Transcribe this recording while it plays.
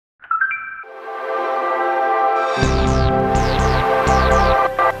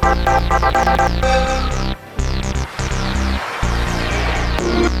Hello,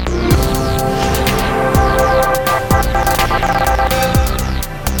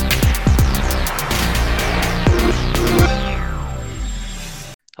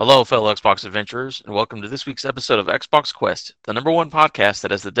 fellow Xbox adventurers, and welcome to this week's episode of Xbox Quest, the #1 podcast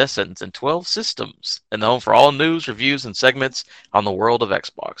that has the death sentence in 12 systems, and the home for all news, reviews, and segments on the world of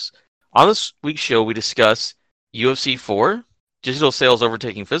Xbox. On this week's show, we discuss UFC 4, digital sales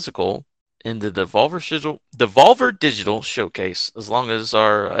overtaking physical, and the Devolver Digital Showcase, as well as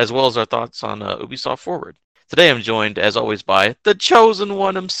our thoughts on Ubisoft Forward. Today, I'm joined, as always, by the chosen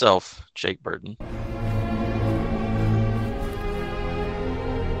one himself, Jake Burton.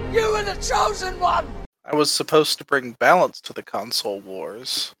 You were the chosen one! I was supposed to bring balance to the console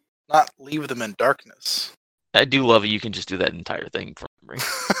wars, not leave them in darkness. I do love it. You can just do that entire thing from memory.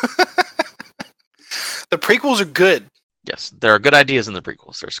 The prequels are good. Yes, there are good ideas in the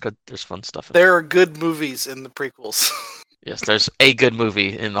prequels. There's fun stuff. There are good movies in the prequels. Yes, there's a good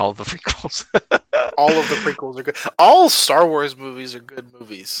movie in all of the prequels. All of the prequels are good. All Star Wars movies are good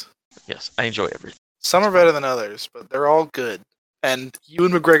movies. Yes, I enjoy everything. Some are better than others, but they're all good. And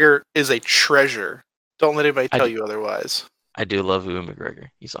Ewan McGregor is a treasure. Don't let anybody tell you otherwise. I do love Ewan McGregor.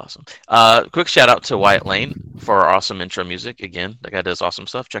 He's awesome. Quick shout out to Wyatt Lane for our awesome intro music. Again, that guy does awesome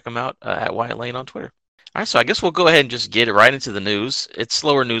stuff. Check him out at Wyatt Lane on Twitter. All right, so I guess we'll go ahead and just get it right into the news. It's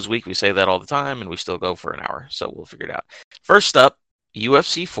slower news week. We say that all the time, and we still go for an hour, so we'll figure it out. First up,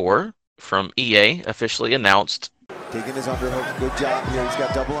 UFC 4 from EA officially announced. Taking his underhooks, good job here. He's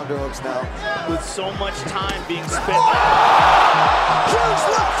got double underhooks now. With so much time being spent. Huge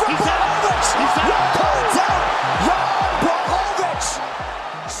left from Blachowicz!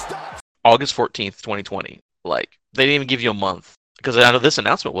 Jan Blachowicz! August 14th, 2020. Like, they didn't even give you a month. Because I know this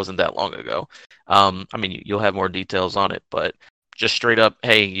announcement wasn't that long ago. I mean, you'll have more details on it, but just straight up,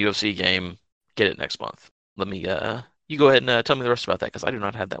 hey, UFC game, get it next month. Let me, you go ahead and tell me the rest about that, because I do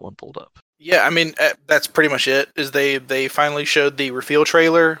not have that one pulled up. Yeah, I mean, that's pretty much it. Is they finally showed the reveal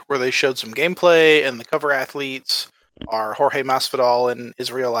trailer where they showed some gameplay, and the cover athletes are Jorge Masvidal and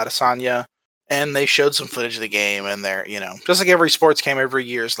Israel Adesanya, and they showed some footage of the game, and they're, just like every sports game every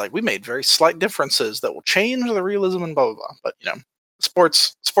year is like, we made very slight differences that will change the realism and blah blah blah. But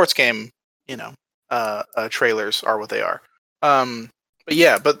sports game, trailers are what they are.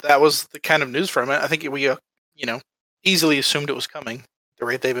 But that was the kind of news from it. I think we easily assumed it was coming. The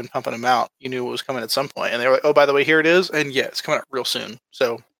rate they've been pumping them out, you knew it was coming at some point, and they were like, "Oh, by the way, here it is," and yeah, it's coming out real soon.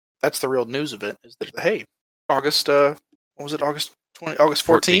 So that's the real news of it. Is that hey, August? What was it? August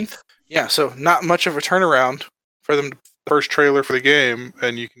 14th. Yeah. So not much of a turnaround for them. First trailer for the game,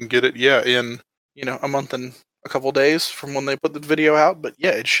 and you can get it. Yeah, in a month and a couple days from when they put the video out. But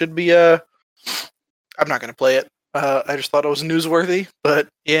yeah, it should be. I'm not going to play it. I just thought it was newsworthy. But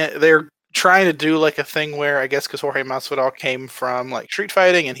yeah, they're trying to do like a thing where I guess because Jorge Masvidal came from like street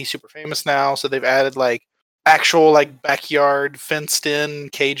fighting and he's super famous now, so they've added like actual like backyard fenced in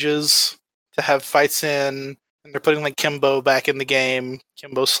cages to have fights in, and they're putting like Kimbo back in the game,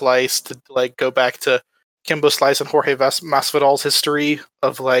 Kimbo Slice, to like go back to Kimbo Slice and Jorge Masvidal's history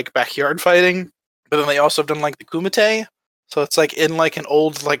of like backyard fighting. But then they also have done like the Kumite, so it's like in like an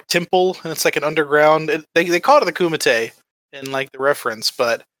old like temple, and it's like an underground. They call it the Kumite in like the reference,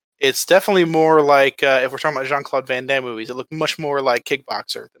 but it's definitely more like, if we're talking about Jean-Claude Van Damme movies, it looked much more like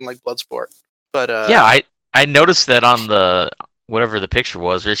Kickboxer than like Bloodsport. But yeah, I noticed that on the whatever the picture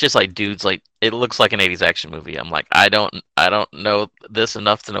was. It's just like dudes, like it looks like an '80s action movie. I'm like, I don't know this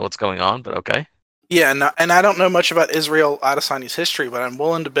enough to know what's going on, but okay. Yeah, and I don't know much about Israel Adesanya's history, but I'm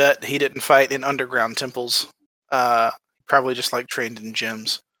willing to bet he didn't fight in underground temples. Probably just like trained in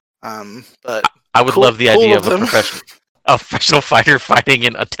gyms. But I would love the idea of a professional fighter fighting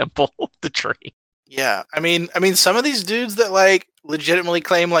in a temple to train. Yeah, I mean, some of these dudes that like legitimately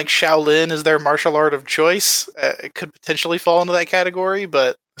claim like Shaolin is their martial art of choice, it could potentially fall into that category,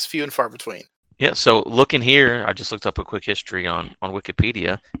 but it's few and far between. Yeah, so looking here, I just looked up a quick history on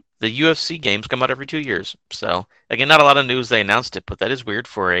Wikipedia. The UFC games come out every 2 years. So, again, not a lot of news they announced it, but that is weird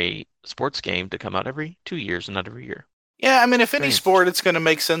for a sports game to come out every 2 years and not every year. Yeah, I mean, if any sport it's going to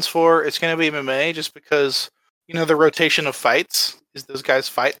make sense for, it's going to be MMA, just because, the rotation of fights is those guys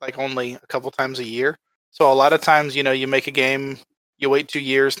fight like only a couple times a year. So a lot of times, you make a game, you wait 2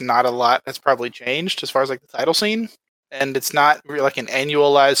 years, not a lot has probably changed as far as like the title scene. And it's not really like an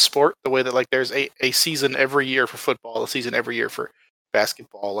annualized sport the way that like there's a season every year for football, a season every year for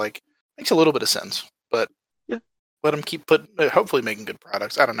basketball. Like, makes a little bit of sense, but yeah, let them keep hopefully making good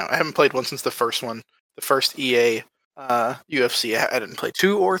products. I don't know. I haven't played one since the first one, the first EA UFC. I didn't play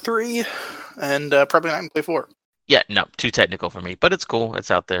 2 or 3, and probably not going to play 4. Yeah, no, too technical for me, but it's cool.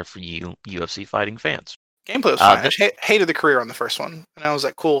 It's out there for you UFC fighting fans. Gameplay was fine. I just hated the career on the first one, and I was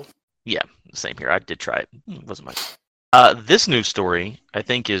like, cool. Yeah, same here. I did try it. It wasn't much. This news story I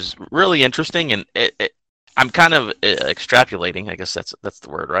think is really interesting, and I'm kind of extrapolating. I guess that's the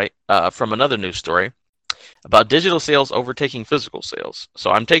word, right? From another news story about digital sales overtaking physical sales.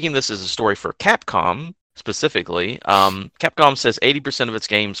 So I'm taking this as a story for Capcom specifically. Capcom says 80% of its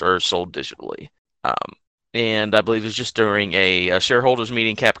games are sold digitally. And I believe it was just during a shareholders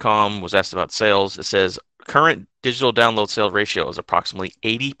meeting, Capcom was asked about sales. It says current digital download sale ratio is approximately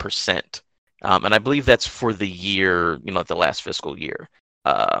 80%. And I believe that's for the year, the last fiscal year.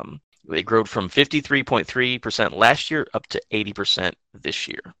 They grew from 53.3% last year up to 80% this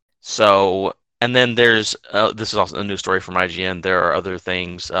year. So, and then there's, this is also a news story from IGN. There are other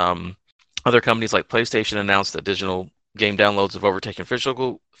things. Other companies like PlayStation announced that digital game downloads have overtaken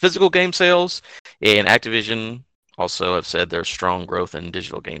physical game sales, and Activision also have said there's strong growth in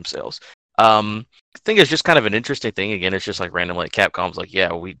digital game sales. I think it's just kind of an interesting thing. Again, it's just like randomly Capcom's like,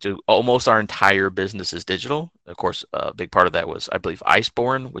 yeah, we do almost our entire business is digital. Of course, a big part of that was, I believe,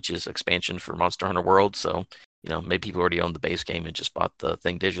 Iceborne, which is expansion for Monster Hunter World. So, maybe people already owned the base game and just bought the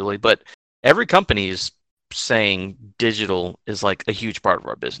thing digitally. But every company is saying digital is like a huge part of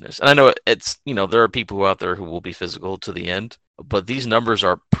our business. And I know it's, there are people out there who will be physical to the end, but these numbers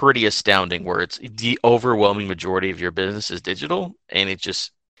are pretty astounding where it's the overwhelming majority of your business is digital. And it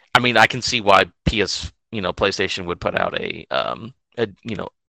just, I can see why PlayStation would put out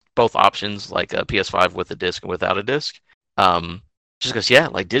both options, like a PS5 with a disc and without a disc. Just because, yeah,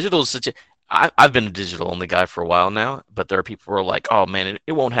 like digital is such a, I've been a digital only guy for a while now, but there are people who are like, oh man,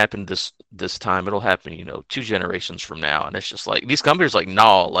 it won't happen this time. It'll happen, 2 generations from now. And it's just like, these companies are like,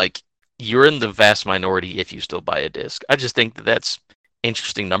 no, like you're in the vast minority if you still buy a disc. I just think that's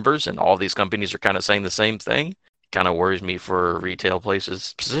interesting numbers, and all these companies are kind of saying the same thing. Kind of worries me for retail places,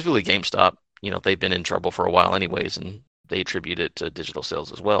 specifically GameStop. They've been in trouble for a while anyways, and they attribute it to digital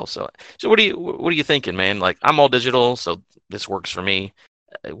sales as well. So what are you thinking, man? Like, I'm all digital, so this works for me.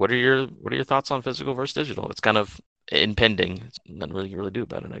 What are your thoughts on physical versus digital? It's kind of impending. It's nothing really you really do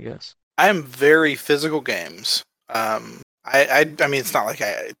about it, I guess. I am very physical games. I mean, it's not like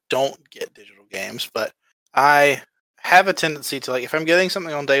I don't get digital games, but I have a tendency to, like, if I'm getting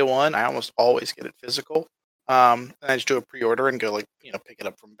something on day one, I almost always get it physical. And I just do a pre-order and go, like, pick it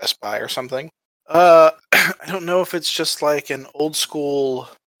up from Best Buy or something. I don't know if it's just like an old school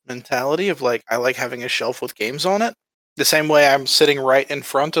mentality of like, I like having a shelf with games on it. The same way I'm sitting right in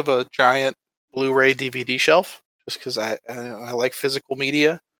front of a giant Blu-ray DVD shelf, just because I like physical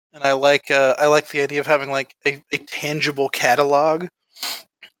media, and I like the idea of having like a tangible catalog.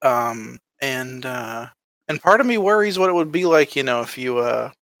 And part of me worries what it would be like, if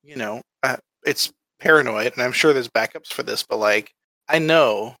you it's paranoid, and I'm sure there's backups for this, but like I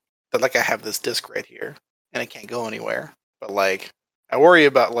know that like I have this disc right here and it can't go anywhere, but like I worry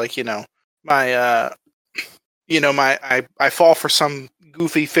about like my I fall for some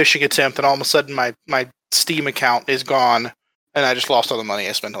goofy phishing attempt, and all of a sudden my Steam account is gone, and I just lost all the money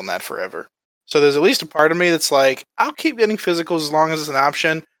I spent on that forever. So there's at least a part of me that's like, I'll keep getting physicals as long as it's an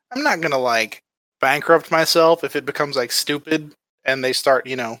option. I'm not gonna like bankrupt myself if it becomes like stupid and they start,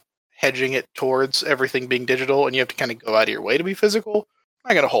 hedging it towards everything being digital, and you have to kind of go out of your way to be physical. I'm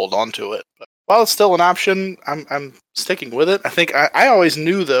not gonna hold on to it, but while it's still an option, I'm sticking with it. I think I always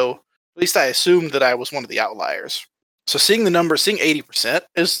knew, though. At least I assumed that I was one of the outliers. So seeing the number, seeing 80%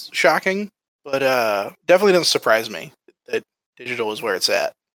 is shocking, but definitely doesn't surprise me that digital is where it's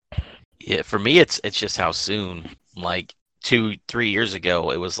at. Yeah, for me, it's just how soon. Like 2-3 years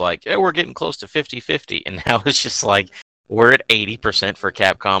ago, it was like, yeah, we're getting close to 50-50, and now it's just like we're at 80% for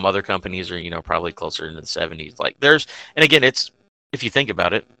Capcom. Other companies are, probably closer in the 70s. Like and again, it's, if you think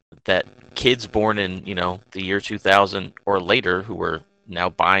about it, that kids born in, the year 2000 or later who were now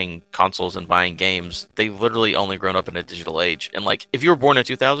buying consoles and buying games, they've literally only grown up in a digital age. And like, if you were born in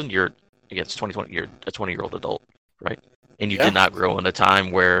 2000, it's 2020, you're a 20-year-old adult, right? And you did not grow in a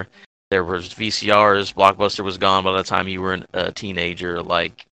time where there was VCRs, Blockbuster was gone by the time you were a teenager.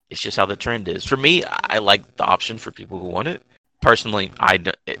 Like, it's just how the trend is. For me, I like the option for people who want it. Personally,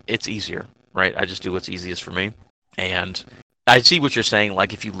 it's easier, right? I just do what's easiest for me. And I see what you're saying.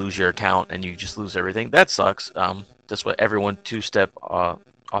 Like, if you lose your account and you just lose everything, that sucks. That's what everyone two-step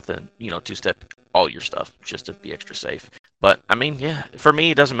two-step all your stuff just to be extra safe. But I mean, yeah, for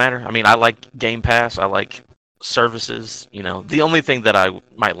me, it doesn't matter. I mean, I like Game Pass. I like services. The only thing that I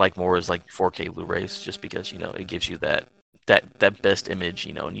might like more is like 4K Blu-rays, just because it gives you that best image,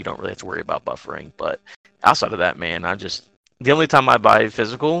 and you don't really have to worry about buffering. But outside of that, man, the only time I buy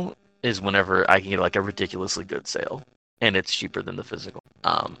physical is whenever I can get like a ridiculously good sale and it's cheaper than the physical.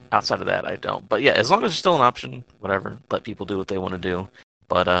 Outside of that, I don't. But yeah, as long as it's still an option, whatever. Let people do what they want to do.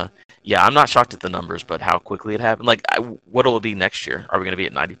 But yeah, I'm not shocked at the numbers, but how quickly it happened. Like, what will it be next year? Are we going to be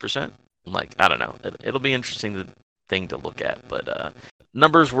at 90%? Like, I don't know. It'll be interesting thing to look at. But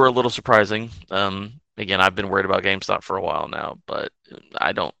numbers were a little surprising. Again, I've been worried about GameStop for a while now, but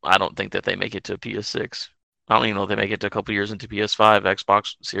I don't think that they make it to PS6. I don't even know if they make it to a couple years into PS5,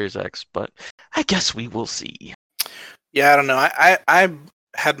 Xbox Series X, but I guess we will see. Yeah, I don't know. I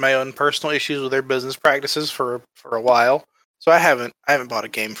had my own personal issues with their business practices for a while, so I haven't bought a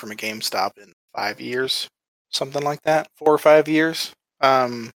game from a GameStop in 5 years, something like that, 4 or 5 years.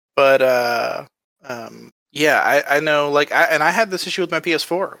 Yeah, I know. Like, I had this issue with my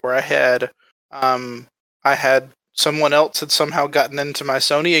PS4 where I had someone else had somehow gotten into my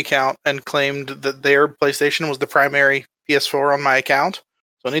Sony account and claimed that their PlayStation was the primary PS4 on my account.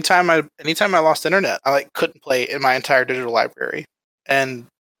 So anytime I lost internet, I like couldn't play in my entire digital library. And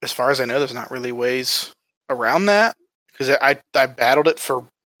as far as I know, there's not really ways around that because I battled it for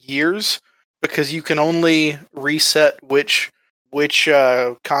years because you can only reset which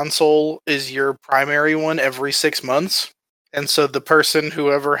console is your primary one every 6 months. And so the person,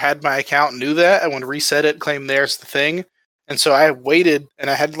 whoever had my account, knew that and would reset it, claim there's the thing. And so I waited and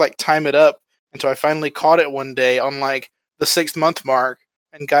I had to like time it up until I finally caught it one day on like the 6th month mark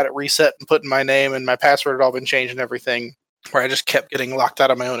and got it reset and put in my name and my password had all been changed and everything, where I just kept getting locked out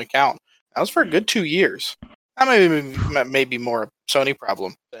of my own account. That was for a good 2 years. That may be more a Sony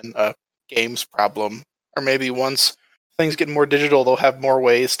problem than a games problem. Or maybe once things get more digital, they'll have more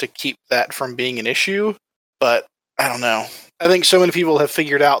ways to keep that from being an issue. But I don't know. I think so many people have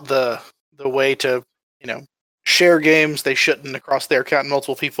figured out the way to, share games they shouldn't across their account and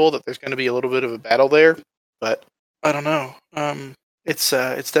multiple people, that there's going to be a little bit of a battle there. But I don't know. It's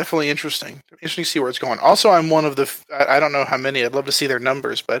definitely interesting. Interesting to see where it's going. Also, I'm one of the I don't know how many. I'd love to see their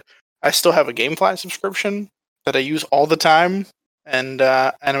numbers, but I still have a GameFly subscription that I use all the time, and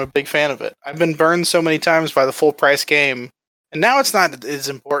I'm a big fan of it. I've been burned so many times by the full price game, and now it's not as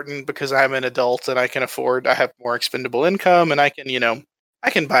important because I'm an adult and I have more expendable income, and I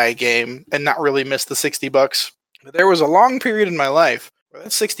can buy a game and not really miss the $60. But there was a long period in my life where that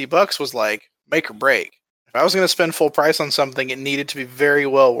 $60 was like make or break. If I was going to spend full price on something, it needed to be very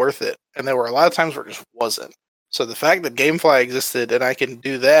well worth it. And there were a lot of times where it just wasn't. So the fact that GameFly existed and I can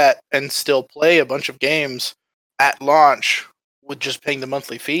do that and still play a bunch of games at launch with just paying the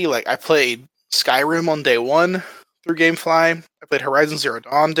monthly fee. Like, I played Skyrim on day one through GameFly. I played Horizon Zero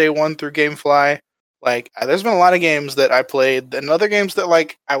Dawn day one through GameFly. Like, there's been a lot of games that I played and other games that,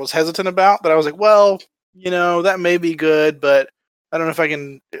 like, I was hesitant about, that I was like, well, that may be good, but I don't know if I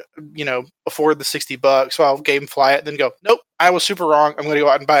can, afford the $60, so I'll GameFly it, then go, nope, I was super wrong. I'm going to go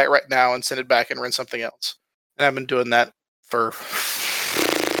out and buy it right now and send it back and rent something else. And I've been doing that for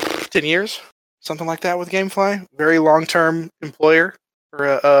 10 years, something like that with GameFly. Very long-term employer, or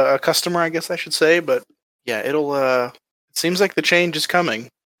a customer, I guess I should say. But yeah, it seems like the change is coming,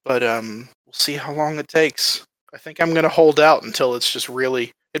 but we'll see how long it takes. I think I'm going to hold out until it's just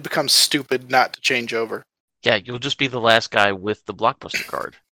really, it becomes stupid not to change over. Yeah, you'll just be the last guy with the Blockbuster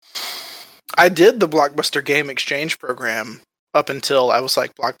card. I did the Blockbuster game exchange program up until I was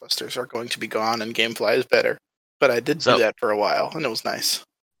like, Blockbusters are going to be gone and GameFly is better. But I did do that for a while, and it was nice.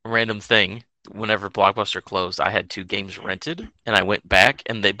 Random thing, whenever Blockbuster closed, I had 2 games rented, and I went back,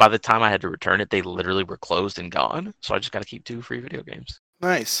 and by the time I had to return it, they literally were closed and gone. So I just got to keep 2 free video games.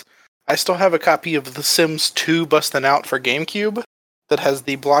 Nice. I still have a copy of The Sims 2 Bustin' Out for GameCube that has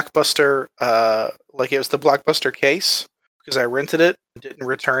the Blockbuster, it was the Blockbuster case, because I rented it and didn't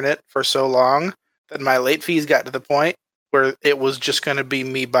return it for so long that my late fees got to the point where it was just going to be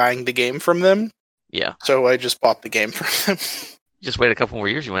me buying the game from them. Yeah. So I just bought the game from them. Just wait a couple more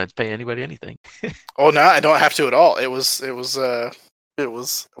years. You won't have to pay anybody anything. Oh, no, I don't have to at all. It was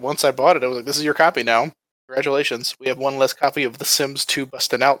once I bought it, I was like, this is your copy now. Congratulations. We have one less copy of The Sims 2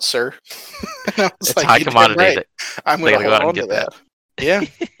 Bustin' Out, sir. It's like, high commodity. Right. I'm going to hold on to that. Yeah.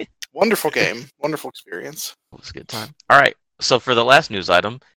 Wonderful game. Wonderful experience. It was a good time. All right. So for the last news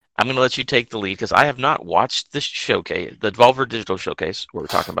item, I'm going to let you take the lead because I have not watched this showcase, the Devolver Digital Showcase, we're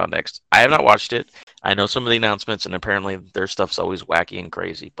talking about next. I have not watched it. I know some of the announcements, and apparently their stuff's always wacky and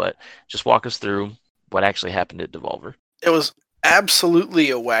crazy, but just walk us through what actually happened at Devolver. It was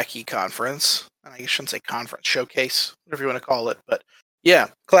absolutely a wacky conference. I shouldn't say conference, showcase, whatever you want to call it. But yeah,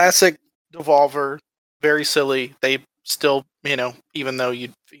 classic Devolver, very silly. They still, even though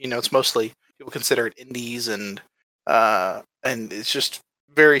it's mostly people consider it indies and it's just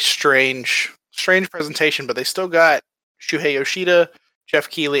very strange presentation, but they still got Shuhei Yoshida, Jeff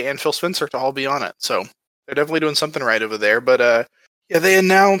Keighley and Phil Spencer to all be on it. So they're definitely doing something right over there. But yeah, they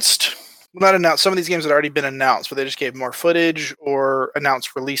announced, well, not announced, some of these games had already been announced, but they just gave more footage or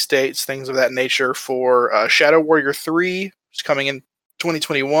announced release dates, things of that nature for Shadow Warrior 3, which is coming in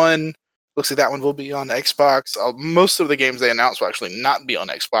 2021. Looks like that one will be on Xbox. Most of the games they announced will actually not be on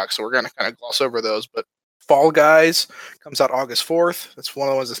Xbox, so we're going to kind of gloss over those. But Fall Guys comes out August 4th. That's one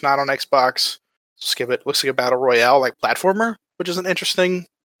of the ones that's not on Xbox. Skip it. Looks like a battle royale, like platformer, which is an interesting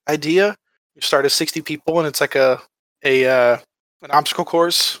idea. You start as 60 people, and it's like an obstacle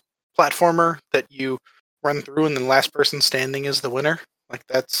course platformer that you run through, and then last person standing is the winner. Like,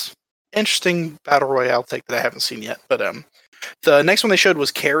 that's interesting battle royale take that I haven't seen yet. But the next one they showed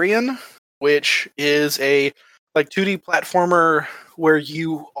was Carrion, which is a like 2D platformer where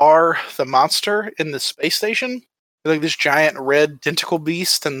you are the monster in the space station. You're like this giant red tentacle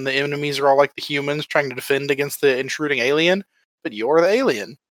beast, and the enemies are all like the humans trying to defend against the intruding alien, but you're the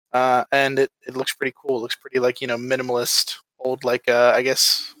alien. And it looks pretty cool. It looks pretty like, minimalist, old, like I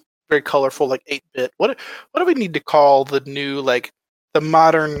guess very colorful, like 8-bit. What do we need to call the new, like the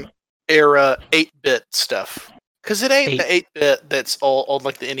modern era 8-bit stuff? Because it ain't the 8-bit that's old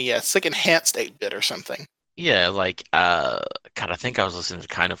like the NES. It's like enhanced 8-bit or something. Yeah, like, God, I think I was listening to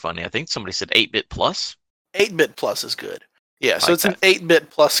Kind of Funny. I think somebody said 8-bit plus. 8-bit plus is good. Yeah, so like it's an 8-bit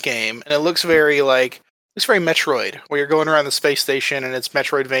plus game, and it looks very Metroid, where you're going around the space station, and it's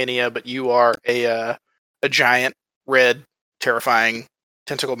Metroidvania, but you are a giant, red, terrifying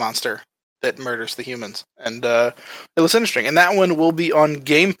tentacle monster that murders the humans. And it looks interesting. And that one will be on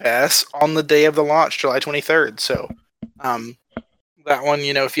Game Pass on the day of the launch, July 23rd. So that one,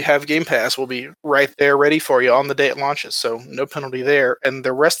 if you have Game Pass, will be right there ready for you on the day it launches. So no penalty there. And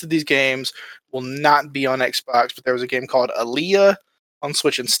the rest of these games will not be on Xbox, but there was a game called Aaliyah on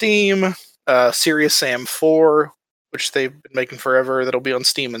Switch and Steam, Serious Sam 4, which they've been making forever, that'll be on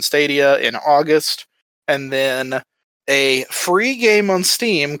Steam and Stadia in August. And then a free game on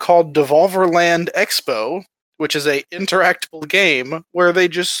Steam called Devolver Land Expo, which is a interactable game where they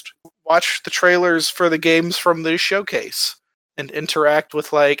just watch the trailers for the games from the showcase and interact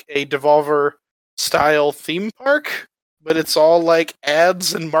with like a Devolver style theme park, but it's all like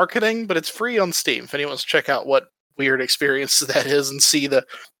ads and marketing, but it's free on Steam if anyone wants to check out what weird experience that is and see the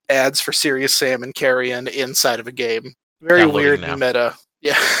ads for Serious Sam and Carrion inside of a game. Very weird and meta.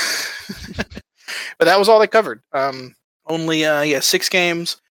 Yeah. But that was all they covered. Only 6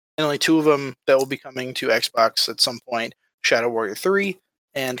 games, and only 2 of them that will be coming to Xbox at some point. Shadow Warrior 3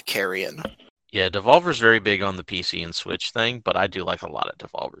 and Carrion. Yeah, Devolver's very big on the PC and Switch thing, but I do like a lot of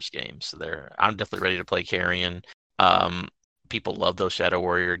Devolver's games. I'm definitely ready to play Carrion. People love those Shadow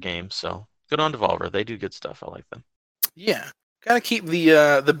Warrior games, so good on Devolver. They do good stuff. I like them. Yeah, gotta keep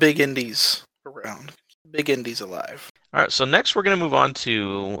the big indies around. Big indies alive. All right, so next we're going to move on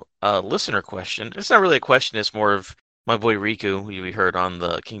to a listener question. It's not really a question, it's more of my boy Riku, who we heard on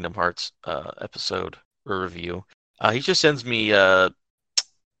the Kingdom Hearts episode or review. He just sends me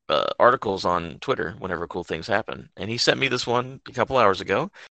articles on Twitter whenever cool things happen. And he sent me this one a couple hours ago.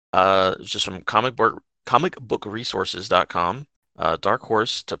 It's just from comicbookresources.com. Dark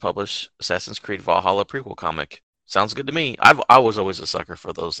Horse to publish Assassin's Creed Valhalla prequel comic. Sounds good to me. I was always a sucker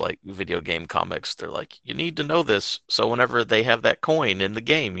for those like video game comics. They're like, you need to know this, so whenever they have that coin in the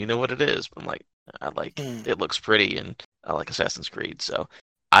game, you know what it is. But I'm like, it looks pretty, and I like Assassin's Creed, so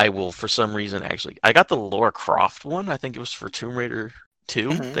I will for some reason I got the Lara Croft one. I think it was for Tomb Raider 2.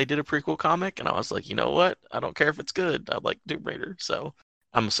 Mm-hmm. They did a prequel comic, and I was like, you know what? I don't care if it's good. I like Tomb Raider, so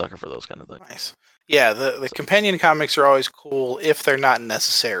I'm a sucker for those kind of things. Nice. Yeah, the companion comics are always cool if they're not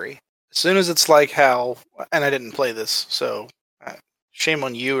necessary. As soon as it's like how, and I didn't play this, so shame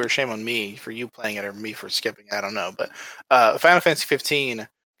on you or shame on me for you playing it or me for skipping, I don't know. But Final Fantasy 15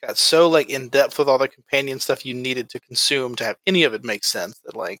 got so like in depth with all the companion stuff you needed to consume to have any of it make sense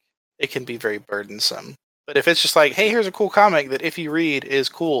that like it can be very burdensome. But if it's just like, hey, here's a cool comic that if you read is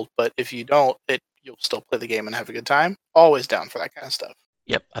cool, but if you don't, you'll still play the game and have a good time. Always down for that kind of stuff.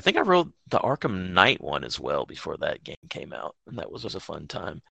 Yep, I think I wrote the Arkham Knight one as well before that game came out, and that was a fun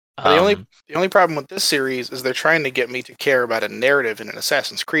time. The only problem with this series is they're trying to get me to care about a narrative in an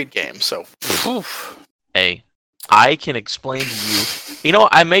Assassin's Creed game. So, hey, I can explain to you. You know,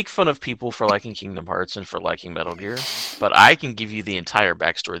 I make fun of people for liking Kingdom Hearts and for liking Metal Gear, but I can give you the entire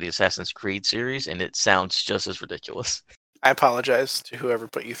backstory of the Assassin's Creed series, and it sounds just as ridiculous. I apologize to whoever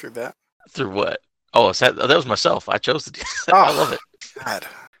put you through that. Through what? Oh, that was myself. I chose to do that. I love it. God.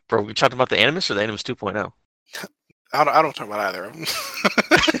 Bro, we talked about the Animus or the Animus 2.0? I don't talk about either of them.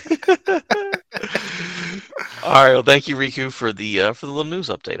 All right. Well, thank you, Riku, for the little news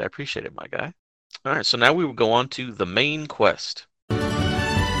update. I appreciate it, my guy. All right. So now we will go on to the main quest.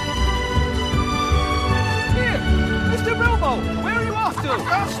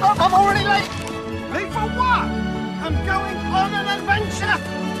 can't stop. I'm already late. Late for what? I'm going on an adventure.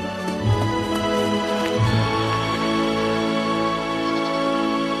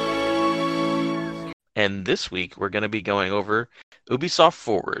 And this week we're going to be going over Ubisoft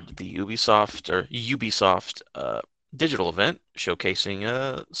Forward, the Ubisoft digital event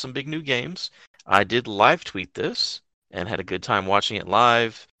showcasing some big new games. I did live tweet this and had a good time watching it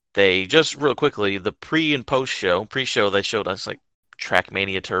live. They just real quickly, the pre and post show, pre-show they showed us like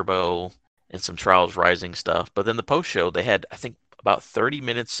Trackmania Turbo and some Trials Rising stuff. But then the post show they had I think about 30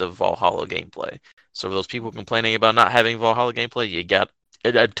 minutes of Valhalla gameplay. So for those people complaining about not having Valhalla gameplay, you got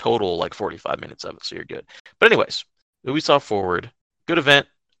a total like 45 minutes of it, so you're good. But anyways, Ubisoft Forward, good event.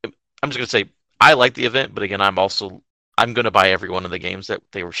 I'm just gonna say I like the event, but again, I'm gonna buy every one of the games that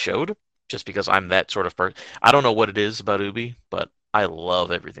they were showed, just because I'm that sort of person. I don't know what it is about Ubi, but I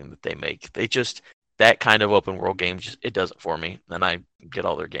love everything that they make. They just that kind of open world game, just it does it for me, and I get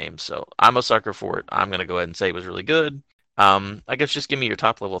all their games. So I'm a sucker for it. I'm gonna go ahead and say it was really good. I guess just give me your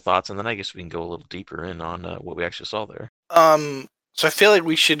top level thoughts, and then I guess we can go a little deeper in on what we actually saw there. So I feel like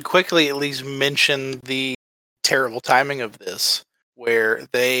we should quickly at least mention the terrible timing of this, where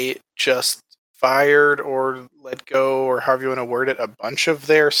they just fired or let go, or however you want to word it, a bunch of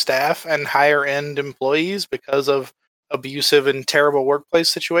their staff and higher end employees because of abusive and terrible workplace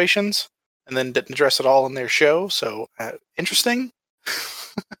situations, and then didn't address it all in their show. So interesting.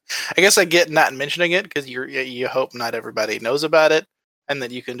 I guess I get not mentioning it because you hope not everybody knows about it, and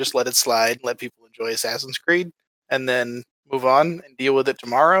that you can just let it slide, let people enjoy Assassin's Creed, and then move on and deal with it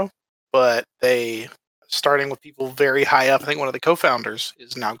tomorrow. But they, starting with people very high up, I think one of the co-founders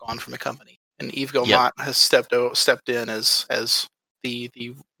is now gone from the company, and Yves Guillemot has stepped in as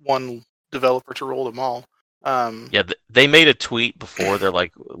the one developer to rule them all. They made a tweet before. They're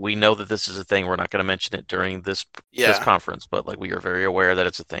like, we know that this is a thing. We're not going to mention it during this conference, but like we are very aware that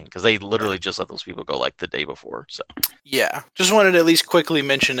it's a thing, because they literally just let those people go like the day before. So yeah, just wanted to at least quickly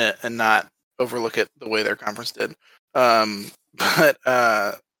mention it and not overlook it the way their conference did. But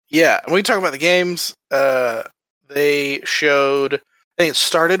when we talk about the games, they showed, I think it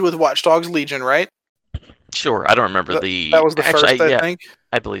started with Watch Dogs Legion, right? Sure. I don't remember that was the first, I think.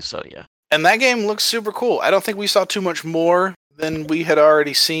 I believe so, yeah. And that game looks super cool. I don't think we saw too much more than we had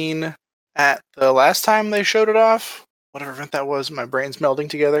already seen at the last time they showed it off. Whatever event that was, my brain's melding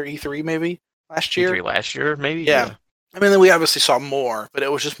together. E3 maybe last year? E3 last year, maybe? Yeah. I mean, we obviously saw more, but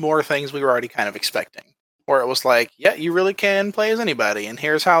it was just more things we were already kind of expecting. Where it was like, yeah, you really can play as anybody, and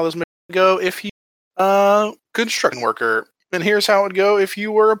here's how this would go if you construction worker, and here's how it would go if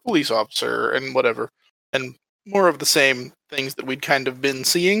you were a police officer, and whatever. And more of the same things that we'd kind of been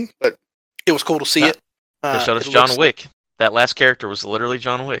seeing, but it was cool to see it. They showed us John Wick. That last character was literally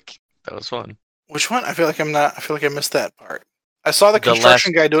John Wick. That was fun. Which one? I feel like I missed that part. I saw the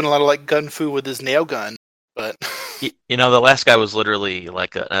construction guy doing a lot of like gun fu with his nail gun, but the last guy was literally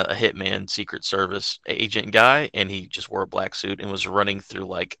like a hitman, Secret Service agent guy, and he just wore a black suit and was running through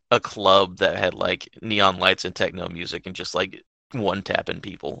like a club that had like neon lights and techno music and just like one-tapping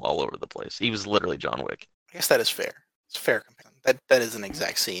people all over the place. He was literally John Wick. I guess that is fair. It's fair comparison. That is an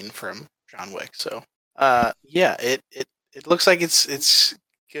exact scene from John Wick. So, it looks like it's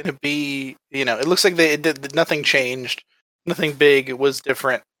gonna be, it looks like they did nothing changed, nothing big was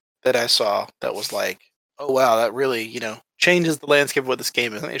different that I saw that was like, oh wow, that really, changes the landscape of what this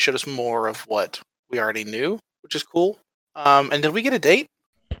game is. And it showed us more of what we already knew, which is cool. And did we get a date?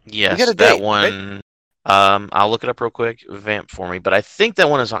 Yes, that one. Right? I'll look it up real quick. Vamp for me, but I think that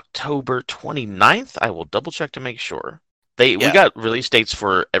one is October 29th. I will double check to make sure. We got release dates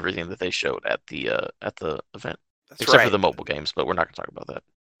for everything that they showed at the event, except for the mobile games, but we're not going to talk about that.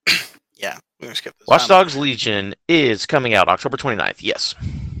 Yeah, we're going to skip this. Watch Dogs Legion is coming out October 29th. Yes.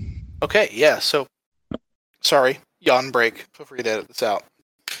 Okay. Yeah. So, sorry, yawn break. Feel free to edit this out.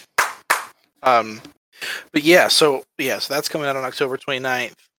 So that's coming out on October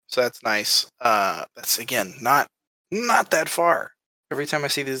 29th. So that's nice. That's again not that far. Every time I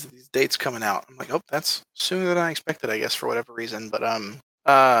see these dates coming out, I'm like, oh, that's sooner than I expected, I guess, for whatever reason. But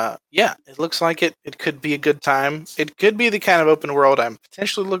it looks like it could be a good time. It could be the kind of open world I'm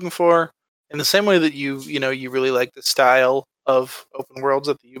potentially looking for. In the same way that you really like the style of open worlds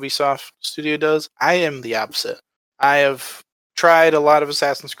that the Ubisoft studio does, I am the opposite. I have tried a lot of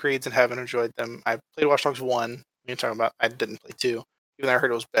Assassin's Creeds and haven't enjoyed them. I played Watch Dogs 1. You're talking about, I didn't play 2. Even though I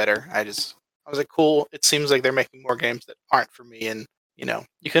heard it was better. I was like, cool. It seems like they're making more games that aren't for me. And, you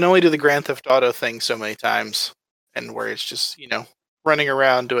can only do the Grand Theft Auto thing so many times. And where it's just, running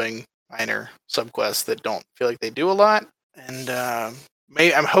around doing minor subquests that don't feel like they do a lot. And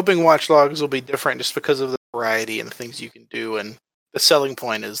I'm hoping Watch Dogs will be different just because of the variety and the things you can do. And the selling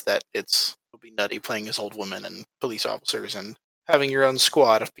point is that it'll be nutty playing as old women and police officers and having your own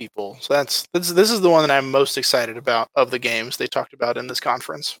squad of people. So this is the one that I'm most excited about of the games they talked about in this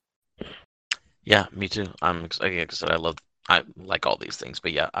conference. Yeah, me too. Like I said, I like all these things,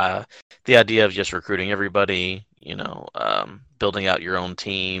 but yeah, the idea of just recruiting everybody, building out your own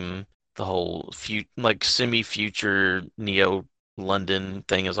team, the whole semi-future Neo London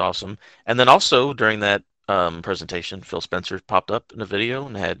thing is awesome. And then also during that presentation, Phil Spencer popped up in a video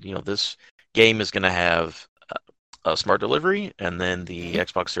and had, this game is going to have a smart delivery, and then the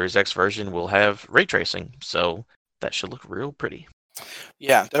Xbox Series X version will have ray tracing. So that should look real pretty.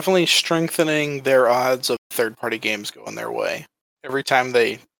 Yeah, definitely strengthening their odds of third-party games going their way. Every time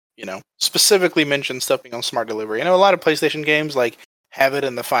they, specifically mention stuff being on smart delivery. I know a lot of PlayStation games have it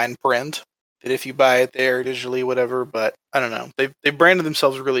in the fine print that if you buy it there digitally, whatever. But I don't know. They branded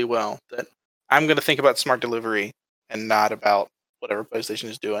themselves really well. That I'm going to think about smart delivery and not about whatever PlayStation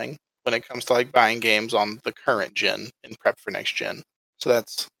is doing when it comes to buying games on the current gen in prep for next gen. So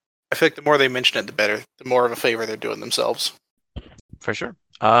I feel like the more they mention it, the better. The more of a favor they're doing themselves. For sure.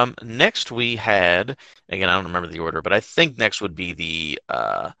 Next we had, again, I don't remember the order, but I think next would be the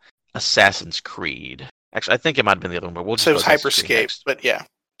Assassin's Creed. Actually, I think it might have been the other one, but we'll just So it was Hyperscape, but yeah,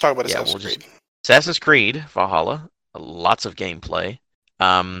 talk about Assassin's Creed. Assassin's Creed Valhalla, lots of gameplay.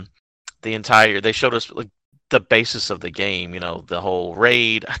 They showed us the basis of the game, the whole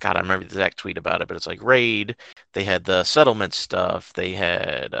raid. God, I remember the exact tweet about it, but it's raid. They had the settlement stuff. They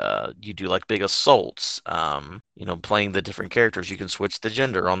had you do big assaults. Playing the different characters. You can switch the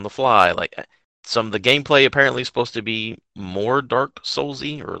gender on the fly. Some of the gameplay apparently is supposed to be more Dark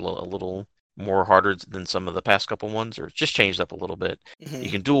Soulsy or a little more harder than some of the past couple ones, or just changed up a little bit. Mm-hmm. You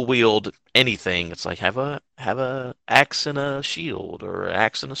can dual wield anything. It's have a axe and a shield, or an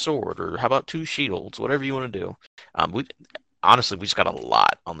axe and a sword, or how about 2 shields, whatever you want to do. We just got a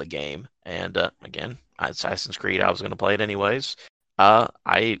lot on the game, and again, Assassin's Creed, I was going to play it anyways.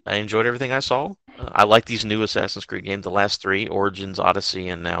 I enjoyed everything I saw. I like these new Assassin's Creed games, the last 3, Origins, Odyssey,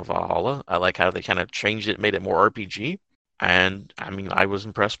 and now Valhalla. I like how they kind of changed it, made it more RPG. And I was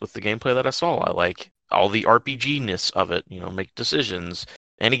impressed with the gameplay that I saw. I like all the RPG-ness of it, make decisions.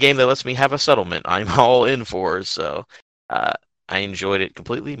 Any game that lets me have a settlement, I'm all in for. So I enjoyed it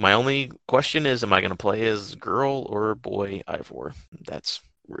completely. My only question is, am I going to play as girl or boy Ivor? That's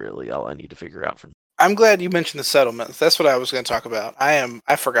really all I need to figure out from. I'm glad you mentioned the settlements. That's what I was going to talk about.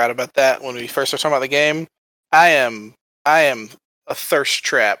 I forgot about that when we first started talking about the game. I am a thirst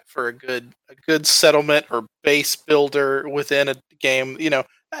trap for a good settlement or base builder within a game.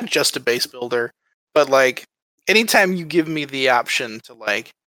 Not just a base builder, but anytime you give me the option to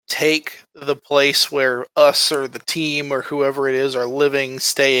take the place where us or the team or whoever it is are living,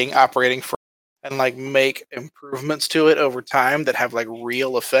 staying, operating from, and make improvements to it over time that have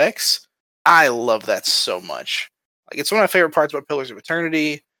real effects. I love that so much. It's one of my favorite parts about Pillars of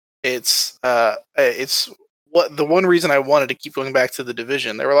Eternity. It's the one reason I wanted to keep going back to the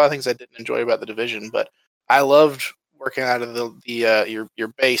Division. There were a lot of things I didn't enjoy about the Division, but I loved working out of your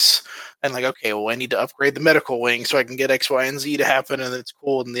base and okay, well, I need to upgrade the medical wing so I can get X, Y, and Z to happen, and it's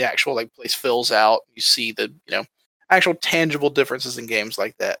cool, and the actual place fills out. You see the actual tangible differences in games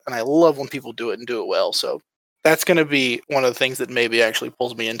like that, and I love when people do it and do it well. So that's going to be one of the things that maybe actually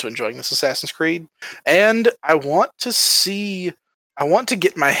pulls me into enjoying this Assassin's Creed. And I want to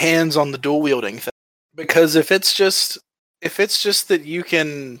get my hands on the dual wielding thing. Because if it's just that you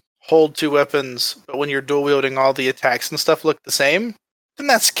can hold 2 weapons, but when you're dual wielding all the attacks and stuff look the same, then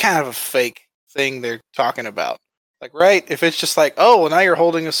that's kind of a fake thing they're talking about. Right? If it's just oh, well, now you're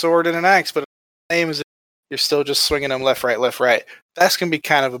holding a sword and an axe, but the same as you're still just swinging them left, right. That's going to be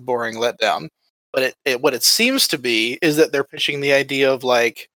kind of a boring letdown. But what it seems to be is that they're pitching the idea of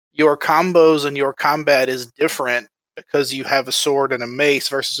your combos and your combat is different because you have a sword and a mace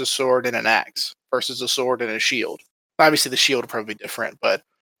versus a sword and an axe versus a sword and a shield. Obviously, the shield will probably be different, but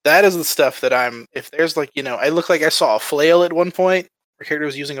that is the stuff that if there's I look like I saw a flail at one point. Our character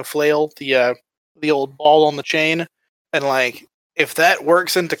was using a flail, the old ball on the chain, and if that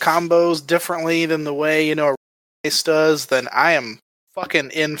works into combos differently than the way a race does, then I am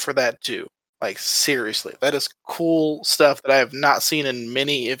fucking in for that too. Seriously, that is cool stuff that I have not seen in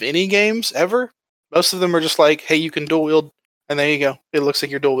many, if any, games ever. Most of them are just hey, you can dual wield, and there you go. It looks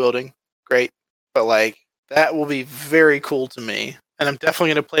like you're dual wielding. Great. But that will be very cool to me. And I'm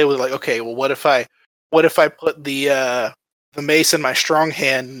definitely going to play with okay, well, what if I put the mace in my strong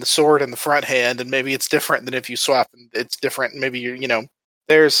hand and the sword in the front hand, and maybe it's different than if you swap and it's different. Maybe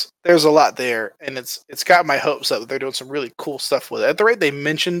there's a lot there, and it's got my hopes up that they're doing some really cool stuff with it. At the rate they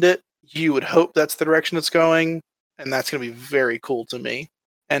mentioned it, you would hope that's the direction it's going. and that's going to be very cool to me.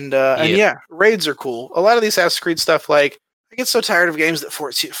 And Yeah. raids are cool. A lot of these Assassin's Creed stuff, like, I get so tired of games that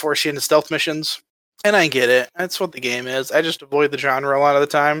force you into stealth missions, and I get it. That's what the game is. I just avoid the genre a lot of the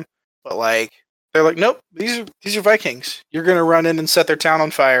time. But like, they're like, nope, these are Vikings. You're gonna run in and set their town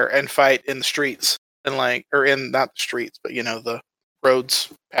on fire and fight in the streets, and like, or in not the streets, but the roads,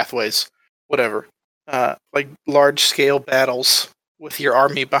 pathways, whatever. Like large scale battles with your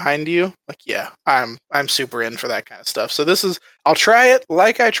army behind you. Like, yeah, I'm super in for that kind of stuff. So I'll try it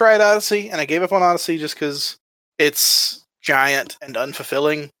like I tried Odyssey, and I gave up on Odyssey just because it's giant and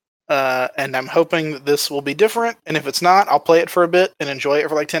unfulfilling. And I'm hoping that this will be different. And if it's not, I'll play it for a bit and enjoy it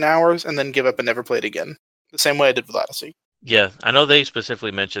for like 10 hours and then give up and never play it again. The same way I did with Odyssey. Yeah, I know they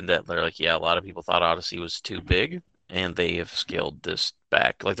specifically mentioned that they're like, yeah, a lot of people thought Odyssey was too big, and they have scaled this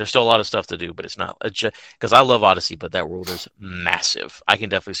back. Like, there's still a lot of stuff to do, but it's not because I love Odyssey, but that world is massive. I can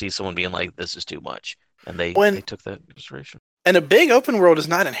definitely see someone being like, this is too much, and they took that into consideration. And a big open world is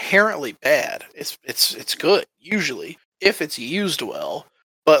not inherently bad. It's good usually if it's used well.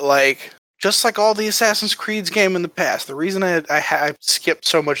 But like, just like all the Assassin's Creed game in the past, the reason I skipped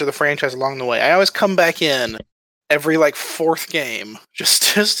so much of the franchise along the way, I always come back in every like fourth game just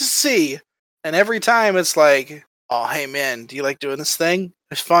to see, and every time it's like, oh hey man, do you like doing this thing?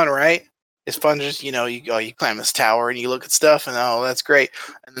 It's fun, right? It's fun. Just you climb this tower and you look at stuff, and oh, that's great.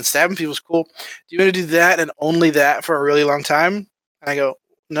 And then stabbing people is cool. Do you want to do that and only that for a really long time? And I go,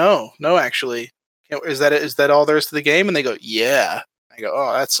 no, actually, is that all there is to the game? And they go, yeah. I go,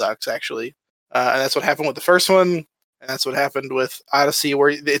 oh, that sucks, actually. And that's what happened with the first one, and that's what happened with Odyssey, where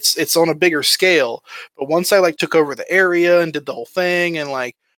it's on a bigger scale. But once I like took over the area and did the whole thing, and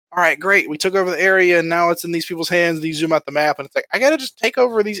like, all right, great, we took over the area, and now it's in these people's hands. And you zoom out the map, and it's like, I gotta just take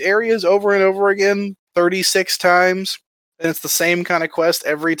over these areas over and over again 36 times, and it's the same kind of quest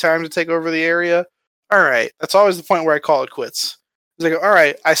every time to take over the area. All right, that's always the point where I call it quits. I go, all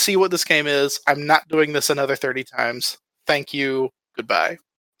right, I see what this game is. I'm not doing this another 30 times. Thank you. Goodbye.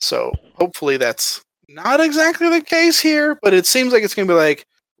 So hopefully that's not exactly the case here, but it seems like it's going to be like,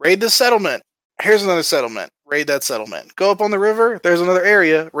 raid this settlement. Here's another settlement. Raid that settlement. Go up on the river. There's another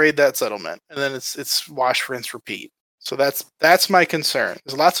area. Raid that settlement. And then it's wash, rinse, repeat. So that's my concern.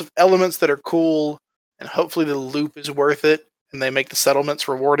 There's lots of elements that are cool, and hopefully the loop is worth it, and they make the settlements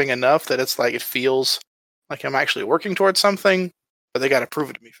rewarding enough that it's like it feels like I'm actually working towards something, but they got to prove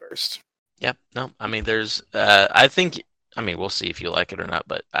it to me first. Yep. No, I mean, there's, we'll see if you like it or not,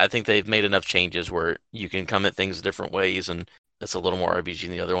 but I think they've made enough changes where you can come at things different ways, and it's a little more RPG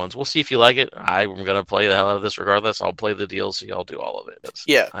than the other ones. We'll see if you like it. I'm going to play the hell out of this regardless. I'll play the DLC. I'll do all of it.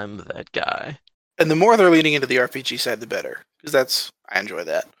 Yeah. I'm that guy. And the more they're leaning into the RPG side, the better. Because I enjoy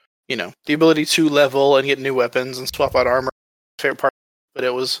that. The ability to level and get new weapons and swap out armor, favorite part. But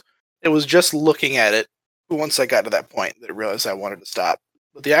it was just looking at it once I got to that point that I realized I wanted to stop.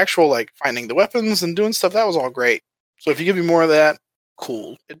 But the actual, like, finding the weapons and doing stuff, that was all great. So if you give me more of that,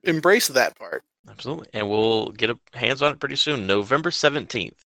 cool. Embrace that part. Absolutely. And we'll get hands on it pretty soon, November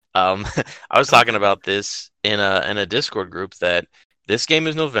 17th. I was talking about this in a Discord group that this game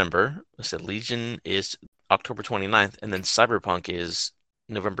is November. I said Legion is October 29th, and then Cyberpunk is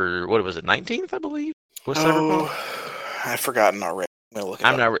November, what was it, 19th, I believe? Was Cyberpunk? I've forgotten already.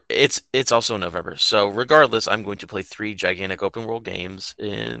 It's also November. So regardless, I'm going to play 3 gigantic open world games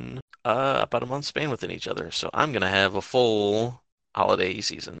in about a month span within each other. So I'm going to have a full holiday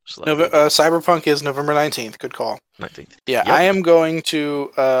season. Cyberpunk is November 19th. Good call. 19th. Yeah, yep. I am going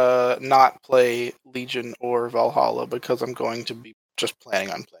to not play Legion or Valhalla because I'm going to be just planning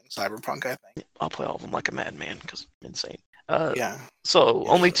on playing Cyberpunk, I think. I'll play all of them like a madman because I'm insane. Yeah. So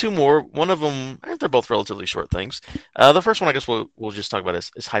only 2 more. One of them, they're both relatively short things. The first one, I guess we'll just talk about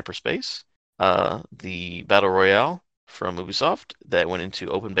is Hyperspace, the battle royale from Ubisoft that went into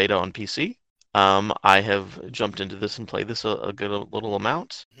open beta on PC. I have jumped into this and played this a good little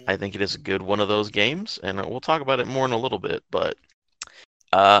amount. I think it is a good one of those games, and we'll talk about it more in a little bit. But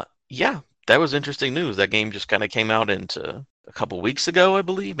yeah, that was interesting news. That game just kind of came out into a couple weeks ago, I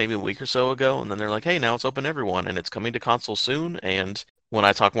believe, maybe a week or so ago, and then they're like, hey, now it's open to everyone, and it's coming to console soon, and when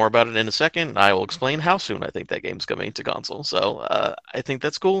I talk more about it in a second, I will explain how soon I think that game's coming to console. So I think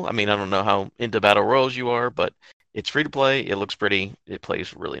that's cool. I mean, I don't know how into Battle Royals you are, but it's free to play, it looks pretty, it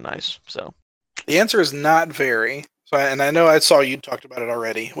plays really nice. So the answer is not very. So, and I know I saw you talked about it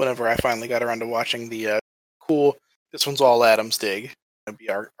already whenever I finally got around to watching the cool, this one's all Adam's dig. Gonna be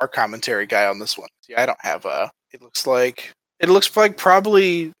our commentary guy on this one. See, I don't have it looks like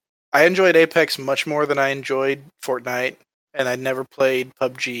probably I enjoyed Apex much more than I enjoyed Fortnite, and I never played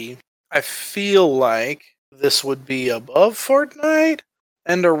PUBG. I feel like this would be above Fortnite,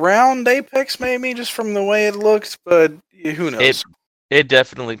 and around Apex maybe just from the way it looks, but who knows? It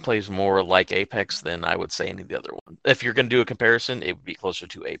definitely plays more like Apex than I would say any of the other one. If you're going to do a comparison, it would be closer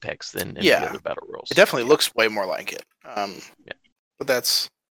to Apex than any of the other battle royals. It definitely looks way more like it. But that's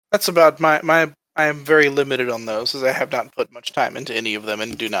about my. I am very limited on those, as I have not put much time into any of them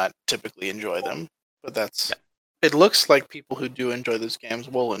and do not typically enjoy them. But that's. It looks like people who do enjoy those games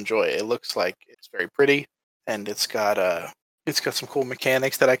will enjoy it. It looks like it's very pretty, and it's got some cool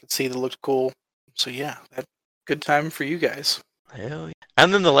mechanics that I could see that looked cool. So yeah, that good time for you guys. Hell yeah.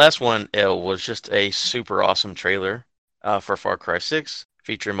 And then the last one was just a super awesome trailer for Far Cry 6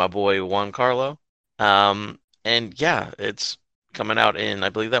 featuring my boy Juan Carlo. And yeah, it's coming out in, I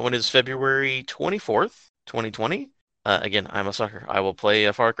believe that one is February 24th, 2020. Again, I'm a sucker. I will play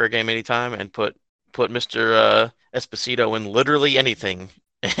a Far Cry game anytime and put Mr. Esposito in literally anything,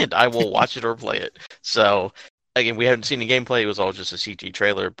 and I will watch it or play it. So, again, we haven't seen the gameplay. It was all just a CG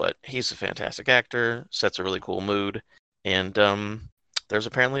trailer, but he's a fantastic actor, sets a really cool mood. And there's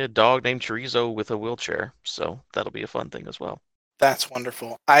apparently a dog named Chorizo with a wheelchair, so that'll be a fun thing as well. That's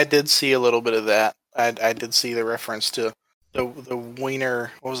wonderful. I did see a little bit of that. I did see the reference to the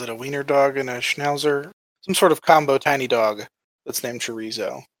wiener. What was it? A wiener dog and a schnauzer? Some sort of combo tiny dog that's named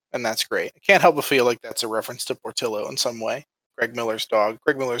Chorizo, and that's great. I can't help but feel like that's a reference to Portillo in some way. Greg Miller's dog,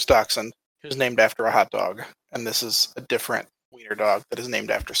 Greg Miller's dachshund, who's named after a hot dog, and this is a different wiener dog that is named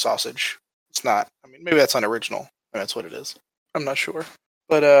after sausage. It's not. I mean, maybe that's unoriginal. That's what it is. I'm not sure.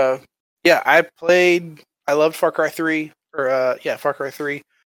 But, yeah, I loved Far Cry 3. Far Cry 3.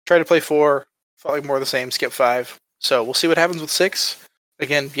 Tried to play 4. Felt like more of the same. Skip 5. So we'll see what happens with 6.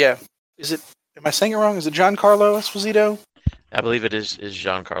 Again, yeah. Am I saying it wrong? Is it Giancarlo Esposito? I believe it is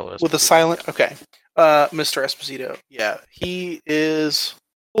Giancarlo Esposito. With a silent... Okay. Mr. Esposito. Yeah. He is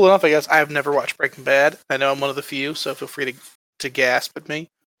cool enough, I guess. I have never watched Breaking Bad. I know I'm one of the few, so feel free to gasp at me.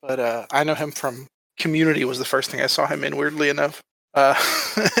 But I know him from... Community was the first thing I saw him in, weirdly enough,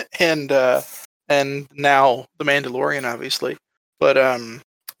 and now The Mandalorian, obviously. But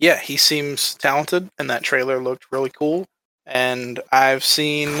yeah, he seems talented, and that trailer looked really cool. And I've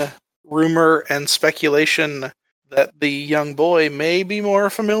seen rumor and speculation that the young boy may be more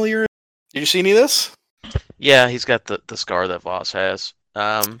familiar. Did you see any of this? Yeah, he's got the scar that Voss has.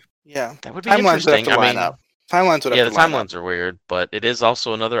 Yeah, that would be interesting. Timelines would have to line up. The timelines are weird, but it is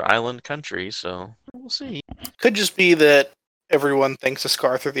also another island country, so we'll see. Could just be that everyone thinks a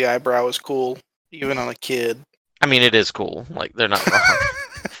scar through the eyebrow is cool, even on a kid. I mean, it is cool. Like, they're not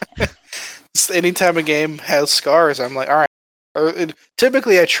wrong. Anytime a game has scars, I'm like, all right.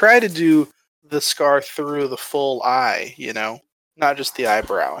 Typically, I try to do the scar through the full eye, not just the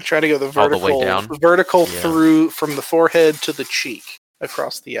eyebrow. I try to go the vertical, all the way down. Through from the forehead to the cheek.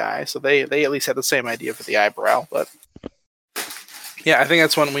 Across the eye, so they at least had the same idea for the eyebrow. But yeah, I think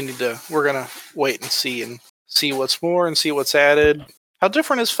that's one we're gonna wait and see what's more and see what's added. How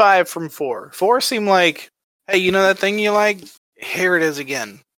different is 5 from 4? 4 seemed like, hey, you know that thing you like? Here it is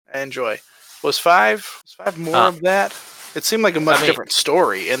again. I enjoy. Was 5 more of that? It seemed like a much different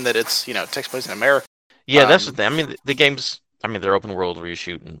story in that it's it takes place in America. Yeah, that's the thing. I mean, the games. I mean, they're open world where you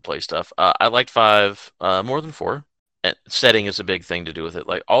shoot and play stuff. I liked 5 more than 4. And setting is a big thing to do with it.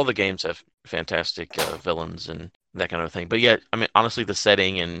 Like, all the games have fantastic villains and that kind of thing. But yet, I mean, honestly, the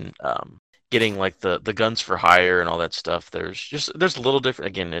setting and getting like the guns for hire and all that stuff, there's a little different.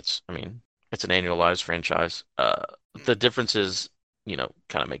 Again, it's an annualized franchise. The differences, kind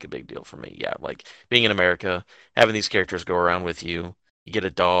of make a big deal for me. Yeah, like being in America, having these characters go around with you. You get a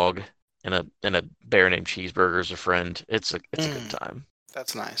dog and a bear named Cheeseburger as a friend. It's a good time.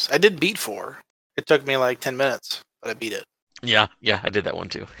 That's nice. I did beat 4. It took me like 10 minutes. But I beat it. Yeah, I did that one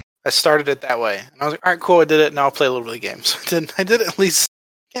too. I started it that way, and I was like, "All right, cool, I did it. Now I'll play a little bit of games." I did at least.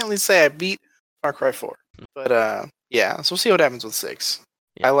 Can't at least say I beat Far Cry 4. But yeah, so we'll see what happens with 6.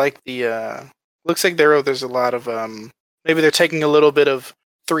 Yeah. I like the. Looks like there's a lot of maybe they're taking a little bit of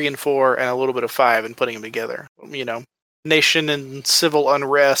 3 and 4 and a little bit of 5 and putting them together. Nation and civil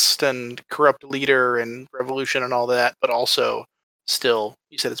unrest and corrupt leader and revolution and all that, but also still,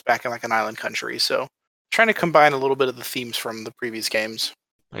 you said it's back in like an island country, so. Trying to combine a little bit of the themes from the previous games.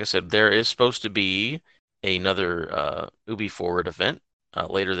 Like I said, there is supposed to be another Ubi Forward event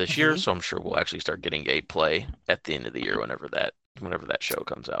later this year, so I'm sure we'll actually start getting gameplay at the end of the year whenever that show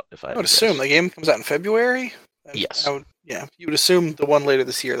comes out. I would assume the game comes out in February. Yes. You would assume the one later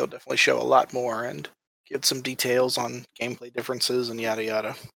this year they'll definitely show a lot more and give some details on gameplay differences and yada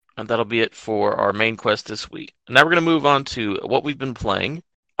yada. And that'll be it for our main quest this week. Now we're going to move on to what we've been playing.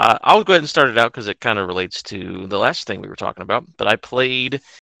 I'll go ahead and start it out because it kind of relates to the last thing we were talking about. But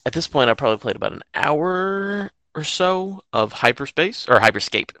at this point, I probably played about an hour or so of Hyperspace, or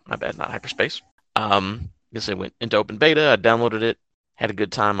Hyperscape, my bad, not Hyperspace. I guess I went into open beta, I downloaded it, had a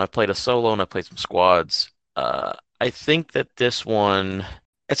good time. I played a solo and I played some squads. I think that this one,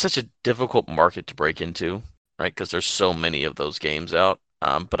 it's such a difficult market to break into, right? Because there's so many of those games out.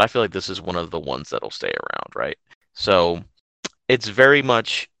 But I feel like this is one of the ones that'll stay around, right? So it's very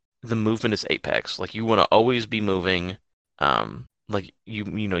much the movement is Apex. Like you want to always be moving. Like you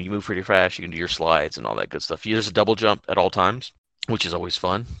move pretty fast. You can do your slides and all that good stuff. There's a double jump at all times, which is always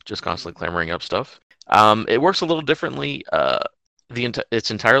fun. Just constantly clambering up stuff. It works a little differently.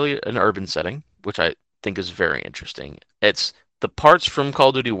 It's entirely an urban setting, which I think is very interesting. It's the parts from Call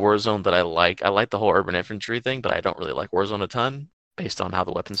of Duty Warzone that I like. I like the whole urban infantry thing, but I don't really like Warzone a ton based on how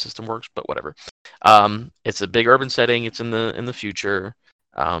the weapon system works. But whatever. It's a big urban setting. It's in the future.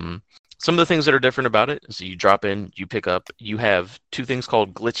 Some of the things that are different about it is you drop in, you pick up, you have two things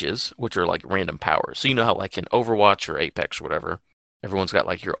called glitches, which are like random powers. So you know how like in Overwatch or Apex or whatever, everyone's got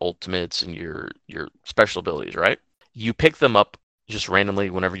like your ultimates and your special abilities, right? You pick them up just randomly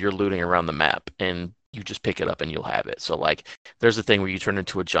whenever you're looting around the map, and you just pick it up and you'll have it. So like there's a thing where you turn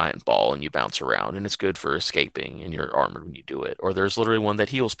into a giant ball and you bounce around, and it's good for escaping and you're armored when you do it. Or there's literally one that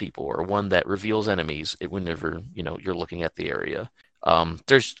heals people, or one that reveals enemies whenever you're looking at the area.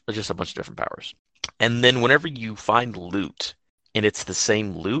 There's just a bunch of different powers. And then whenever you find loot and it's the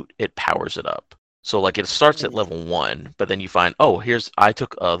same loot, it powers it up. So like it starts at level 1, but then you find, I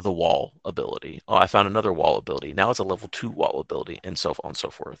took the wall ability. Oh, I found another wall ability. Now it's a level 2 wall ability, and so on and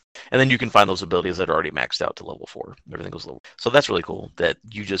so forth. And then you can find those abilities that are already maxed out to level 4. Everything goes level. So that's really cool that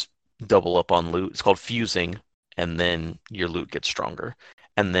you just double up on loot. It's called fusing, and then your loot gets stronger.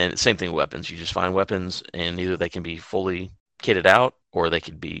 And then same thing with weapons. You just find weapons, and either they can be fully kitted out, or they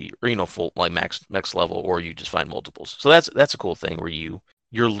could be full like max level, or you just find multiples. So that's a cool thing where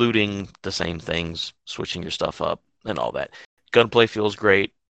you're looting the same things, switching your stuff up and all that. Gunplay feels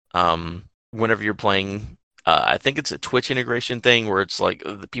great. Whenever you're playing, I think it's a Twitch integration thing where it's like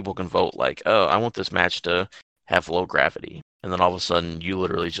the people can vote like, oh, I want this match to have low gravity, and then all of a sudden you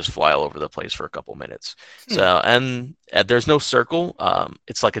literally just fly all over the place for a couple minutes. So and there's no circle.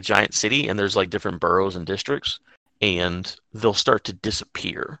 It's like a giant city, and there's like different boroughs and districts, and they'll start to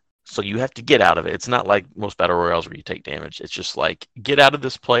disappear. So you have to get out of it. It's not like most battle royales where you take damage. It's just like, get out of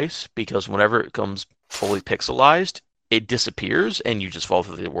this place, because whenever it comes fully pixelized, it disappears and you just fall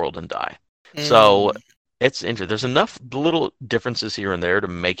through the world and die. So it's interesting. There's enough little differences here and there to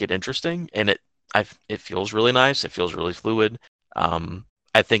make it interesting, and it feels really nice. It feels really fluid.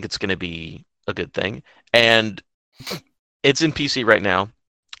 I think it's going to be a good thing. And it's in PC right now.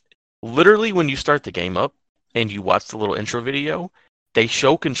 Literally, when you start the game up and you watch the little intro video, they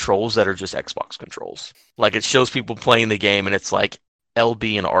show controls that are just Xbox controls. Like it shows people playing the game, and it's like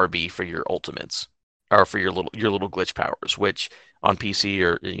LB and RB for your ultimates, or for your little glitch powers, which on PC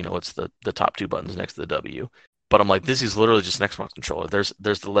are it's the top 2 buttons next to the W. But I'm like, this is literally just an Xbox controller. There's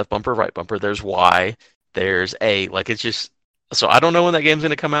the left bumper, right bumper. There's Y. There's A. Like it's just. So I don't know when that game's going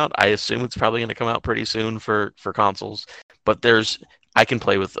to come out. I assume it's probably going to come out pretty soon for consoles. But I can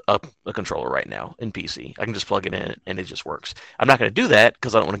play with a controller right now in PC. I can just plug it in and it just works. I'm not going to do that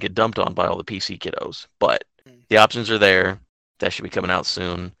because I don't want to get dumped on by all the PC kiddos. But the options are there. That should be coming out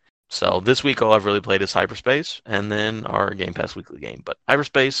soon. So this week all I've really played is Hyperspace, and then our Game Pass weekly game. But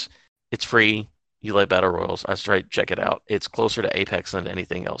Hyperspace, it's free. You like battle royals? I straight check it out. It's closer to Apex than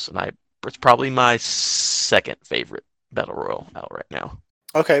anything else, and it's probably my second favorite battle royal out right now.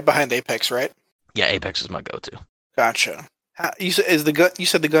 Okay, behind Apex, right? Yeah, Apex is my go-to. Gotcha. You said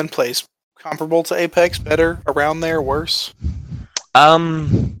the gunplay's comparable to Apex, better, around there, worse?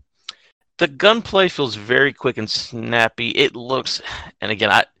 The gunplay feels very quick and snappy. It looks, and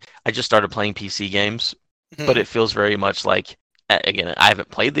again, I just started playing PC games, but it feels very much like, again, I haven't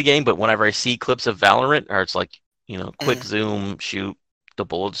played the game, but whenever I see clips of Valorant, or it's like, quick zoom, shoot, the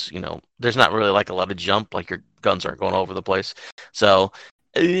bullets, there's not really like a lot of jump, like your guns aren't going all over the place. So,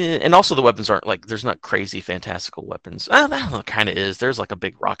 and also the weapons aren't like, there's not crazy fantastical weapons. I don't know, it kind of is. There's like a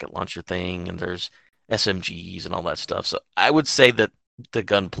big rocket launcher thing, and there's SMGs and all that stuff. So I would say that the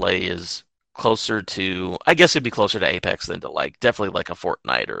gunplay is closer to, I guess it'd be closer to Apex than to like, definitely like a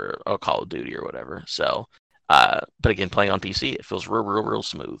Fortnite or a Call of Duty or whatever. So, but again, playing on PC, it feels real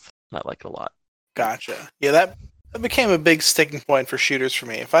smooth. I like it a lot. Gotcha. Yeah, that became a big sticking point for shooters for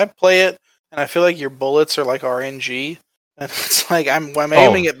me. If I play it and I feel like your bullets are like RNG, and it's like I'm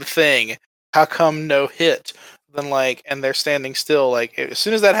aiming at the thing, how come no hit? Then like, and they're standing still. Like as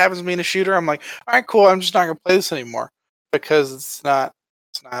soon as that happens to me in a shooter, I'm like, all right, cool. I'm just not gonna play this anymore because it's not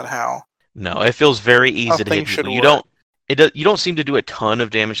how. No, it feels very easy to hit people. You don't seem to do a ton of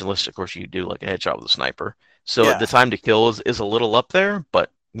damage unless, of course, you do like a headshot with a sniper. So Yeah. the time to kill is a little up there,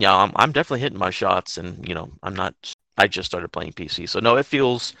 but yeah, I'm definitely hitting my shots, and I'm not. I just started playing PC, so no,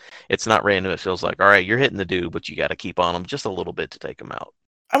 it's not random. It feels like, all right, you're hitting the dude, but you got to keep on him just a little bit to take him out.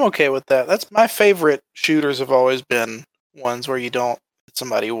 I'm okay with that. That's my favorite shooters have always been ones where you don't hit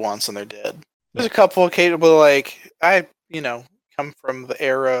somebody once and they're dead. There's a couple occasionally, like I, come from the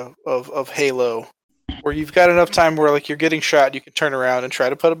era of Halo, where you've got enough time where like you're getting shot, you can turn around and try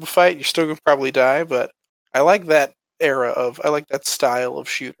to put up a fight. You're still gonna probably die, but I like that I like that style of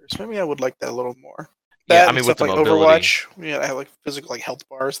shooters. Maybe I would like that a little more. Yeah, That I and mean with stuff the like mobility. Overwatch. Yeah, I have like physical like health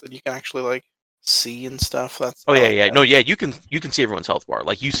bars that you can actually like see and stuff. Oh I yeah, like yeah, that. no, yeah, you can see everyone's health bar.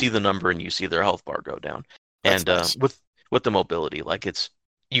 Like you see the number and you see their health bar go down. That's And nice. with the mobility, like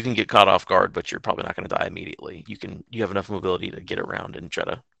you can get caught off guard, but you're probably not going to die immediately. You have enough mobility to get around and try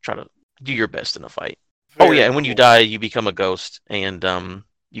to do your best in a fight. Oh yeah, Very and when you cool. die, you become a ghost, and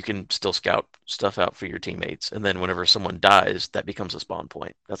you can still scout stuff out for your teammates. And then whenever someone dies, that becomes a spawn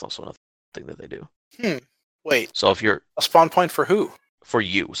point. That's also another thing that they do. Wait, So if you're a spawn point for who? for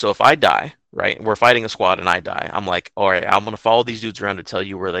you, so if I die, right, we're fighting a squad and I die, I'm like, all right, I'm gonna follow these dudes around to tell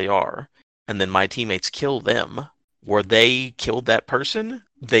you where they are, and then my teammates kill them. Where they killed that person,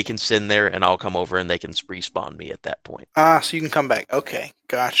 they can send there, and I'll come over and they can respawn me at that point. Ah, so you can come back. Okay,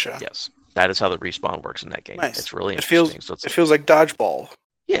 gotcha. Yes, that is how the respawn works in that game. Nice. It's really It feels interesting. So it's it feels like dodgeball.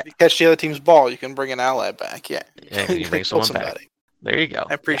 Yeah. If you catch the other team's ball, you can bring an ally back. Yeah. Yeah, you bring Kill someone back. somebody. There you go.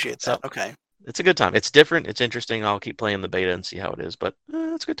 I appreciate Yeah. that. Okay. It's a good time. It's different. It's interesting. I'll keep playing the beta and see how it is, but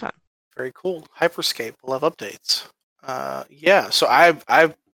it's a good time. Very cool. Hyperscape will have updates. Yeah. So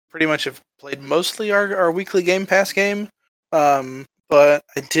I've pretty much have played mostly our weekly Game Pass game. But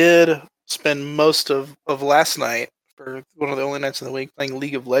I did spend most of last night for one of the only nights of the week playing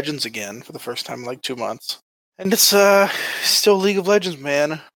League of Legends again for the first time in like 2 months. And it's still League of Legends,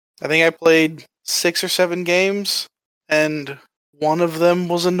 man. I think I played 6 or 7 games, and one of them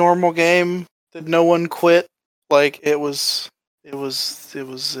was a normal game that no one quit. Like that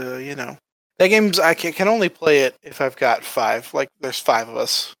game's I can only play it if I've got 5. Like there's 5 of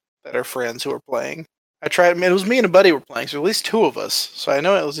us that are friends who are playing. I tried. It was me and a buddy were playing, so at least 2 of us. So I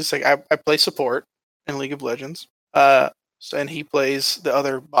know it was just like I play support in League of Legends. And he plays the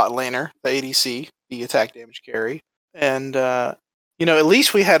other bot laner, the ADC, the attack damage carry, and at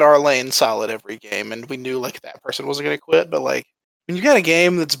least we had our lane solid every game, and we knew like that person wasn't going to quit. But like when you got a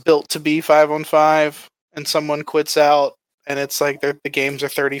game that's built to be 5-on-5 and someone quits out, and it's like the games are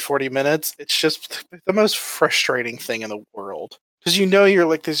 30, 40 minutes, it's just the most frustrating thing in the world. Because you're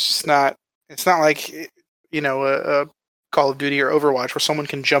like, there's just not, it's not like, a Call of Duty or Overwatch where someone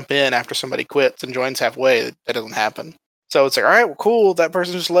can jump in after somebody quits and joins halfway. That doesn't happen. So it's like, all right, well, cool, that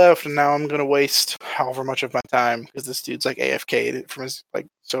person just left, and now I'm going to waste however much of my time because this dude's like AFK'd from his, like,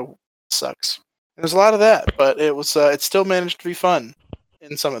 so it sucks. And there's a lot of that, but it still managed to be fun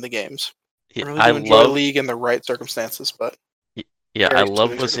in some of the games. I really do enjoy League in the right circumstances, but I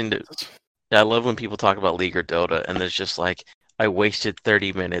love listening to. I love when people talk about League or Dota, and there's just like, I wasted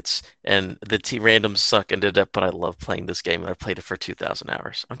 30 minutes, and the randoms suck ended up, but I love playing this game, and I played it for 2,000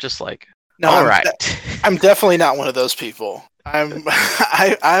 hours. I'm just like, no, all right. I'm definitely not one of those people. I've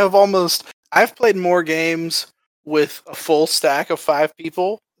played more games with a full stack of 5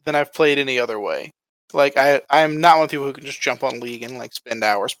 people than I've played any other way. Like I'm not one of the people who can just jump on League and like spend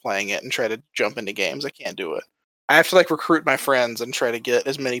hours playing it and try to jump into games. I can't do it. I have to like recruit my friends and try to get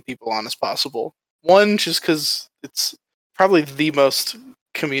as many people on as possible. One, just because it's probably the most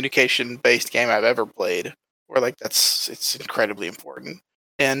communication-based game I've ever played, where like it's incredibly important.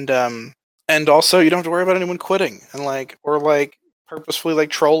 And also you don't have to worry about anyone quitting and or purposefully like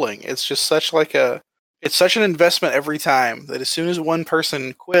trolling. It's just such an investment every time that as soon as one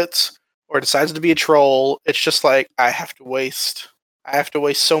person quits or decides to be a troll, it's just like I have to waste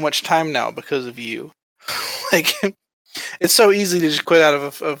so much time now because of you. Like it's so easy to just quit out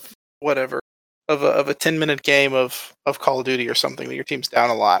of whatever of a 10-minute game of Call of Duty or something that your team's down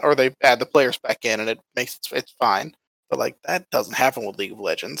a lot, or they add the players back in and it's fine. But like that doesn't happen with League of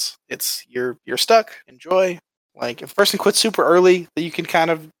Legends. It's you're stuck. Enjoy. Like if a person quits super early, then you can kind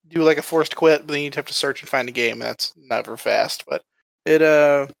of do like a forced quit, but then you'd have to search and find a game, and that's never fast. But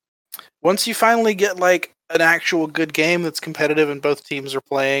it once you finally get like an actual good game that's competitive and both teams are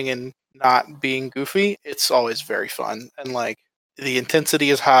playing and not being goofy, it's always very fun. And like the intensity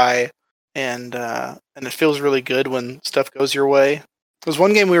is high, and it feels really good when stuff goes your way. There's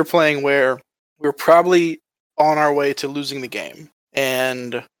one game we were playing where we were probably on our way to losing the game,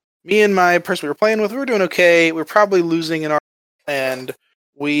 and me and my person we were playing with, we were doing okay. We were probably losing in our, and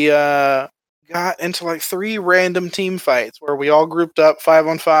we got into like 3 random team fights where we all grouped up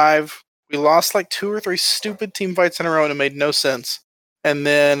 5-on-5. We lost like 2 or 3 stupid team fights in a row and it made no sense. And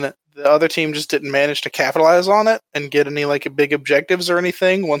then the other team just didn't manage to capitalize on it and get any like big objectives or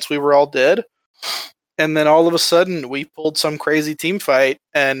anything once we were all dead. And then all of a sudden we pulled some crazy team fight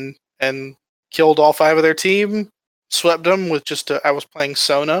and killed all 5 of their team, swept them with I was playing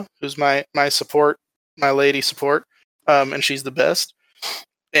Sona, who's my support, my lady support, and she's the best.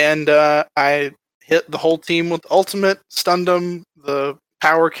 And I hit the whole team with ultimate, stunned them. The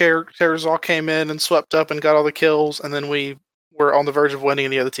power characters all came in and swept up and got all the kills, and then we were on the verge of winning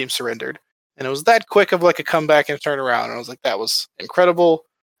and the other team surrendered. And it was that quick of like a comeback and a turnaround. And I was like, that was incredible.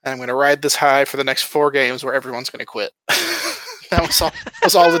 And I'm going to ride this high for the next 4 games where everyone's going to quit. That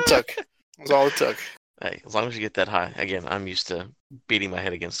was all it took. That was all it took. Hey, as long as you get that high. Again, I'm used to beating my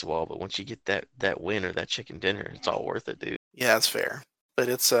head against the wall, but once you get that win or that chicken dinner, it's all worth it, dude. Yeah, that's fair. But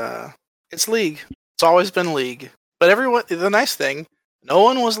it's League. It's always been League. But everyone, the nice thing, no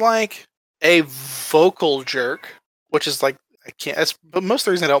one was like a vocal jerk, which is like, but most of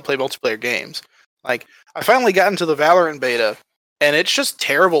the reason I don't play multiplayer games. Like, I finally got into the Valorant beta, and it's just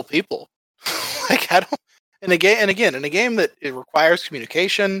terrible people. Like, I don't, in a game that it requires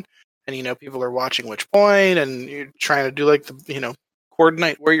communication, and, people are watching which point, and you're trying to do, like,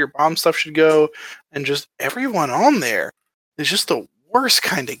 coordinate where your bomb stuff should go, and just everyone on there is just the worst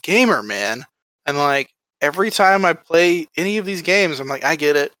kind of gamer, man. And, like, every time I play any of these games, I'm like, I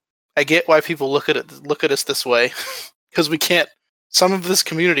get it. I get why people look at us this way. Because some of this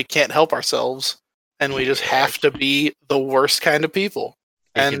community can't help ourselves, and we just have to be the worst kind of people.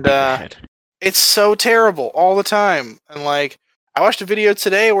 And it's so terrible all the time. And like, I watched a video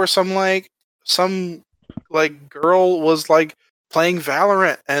today where some girl was like playing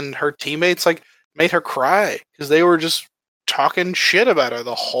Valorant, and her teammates like made her cry because they were just talking shit about her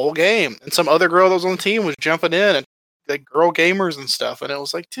the whole game. And some other girl that was on the team was jumping in and like girl gamers and stuff. And it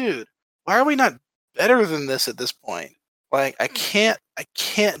was like, dude, why are we not better than this at this point? Like, I can't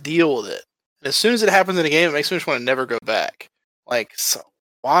deal with it. And as soon as it happens in a game, it makes me just want to never go back. Like, so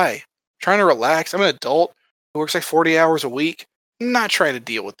why? I'm trying to relax. I'm an adult who works like 40 hours a week. I'm not trying to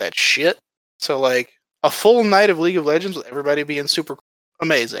deal with that shit. So, like, a full night of League of Legends with everybody being super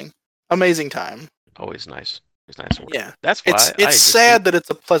amazing. Amazing time. Always nice. It's nice. Yeah. That's why it's sad that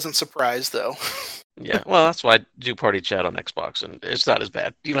it's a pleasant surprise, though. Yeah, well, that's why I do party chat on Xbox, and it's not as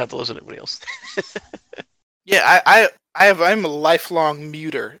bad. You don't have to listen to anybody else. Yeah, I'm a lifelong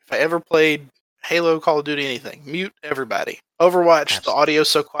muter. If I ever played Halo, Call of Duty, anything, mute everybody. Overwatch, Absolutely. The audio's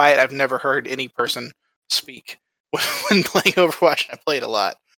so quiet, I've never heard any person speak when playing Overwatch. I played a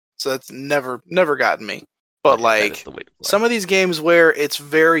lot, so that's never gotten me. But like some of these games where it's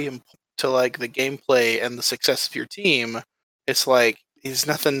very important to like the gameplay and the success of your team, it's like there's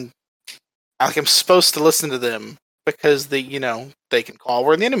nothing. Like I'm supposed to listen to them because they can call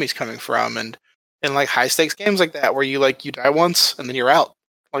where the enemy's coming from, and like high stakes games like that where you die once and then you're out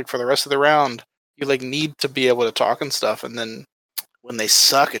like for the rest of the round. You like need to be able to talk and stuff, and then when they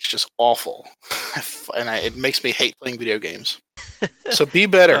suck, it's just awful, and it makes me hate playing video games. So be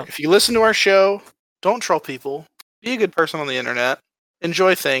better. If you listen to our show, don't troll people. Be a good person on the internet.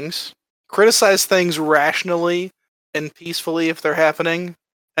 Enjoy things. Criticize things rationally and peacefully if they're happening,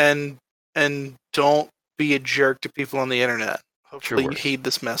 and don't be a jerk to people on the internet. Hopefully you heed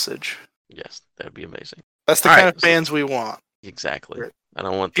this message. Yes, that'd be amazing. That's the kind of fans we want. Exactly. I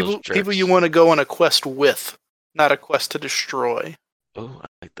don't want people, those jerks. People you want to go on a quest with, not a quest to destroy. Oh, I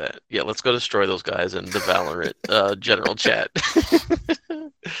like that. Yeah, let's go destroy those guys in the Valorant general chat.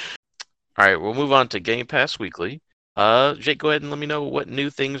 All right, we'll move on to Game Pass Weekly. Jake, go ahead and let me know what new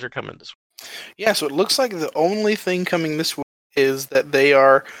things are coming this week. Yeah, so it looks like the only thing coming this week is that they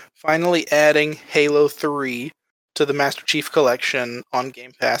are finally adding Halo 3 to the Master Chief Collection on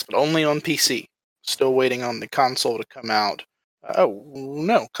Game Pass, but only on PC. Still waiting on the console to come out. Oh,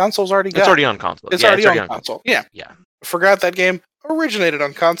 no, console's already got it. It's already on console. It's already on console. Yeah. Yeah. I forgot that game originated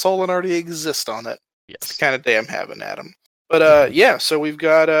on console and already exists on it. Yes. It's the kind of day I'm having, Adam. But yeah, so we've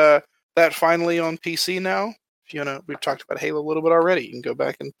got that finally on PC now. If you wanna, we've talked about Halo a little bit already. You can go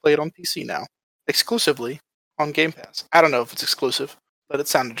back and play it on PC now. Exclusively on Game Pass. I don't know if it's exclusive, but it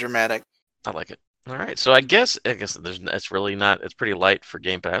sounded dramatic. I like it. All right, so I guess it's really not. It's pretty light for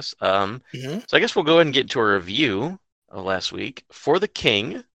Game Pass. So I guess we'll go ahead and get to a review of last week For the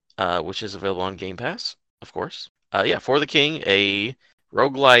King, which is available on Game Pass, of course. For the King, a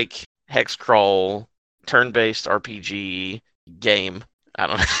roguelike hex crawl turn-based RPG game. I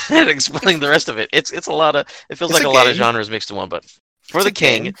don't know how to explain the rest of it. It's a lot of. It feels like a lot of genres mixed in one. But For the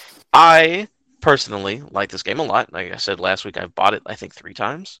King, I personally like this game a lot. Like I said last week, I've bought it I think 3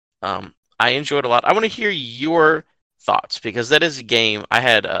 times. I enjoyed it a lot. I want to hear your thoughts because that is a game I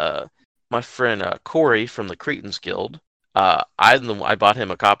had my friend Corey from the Cretans Guild. I bought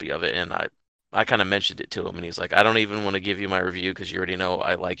him a copy of it, and I kind of mentioned it to him, and he's like, I don't even want to give you my review because you already know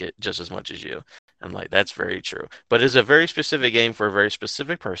I like it just as much as you. I'm like, that's very true. But it's a very specific game for a very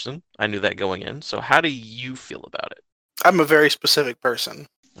specific person. I knew that going in. So how do you feel about it? I'm a very specific person.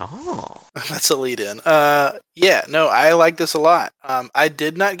 Oh, That's a lead in. Yeah, no, I like this a lot. I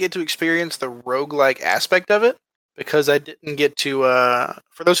did not get to experience the roguelike aspect of it because I didn't get to,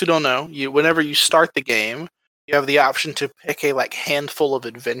 for those who don't know, whenever you start the game, you have the option to pick a like handful of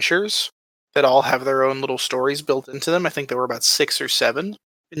adventures that all have their own little stories built into them. I think there were about 6 or 7,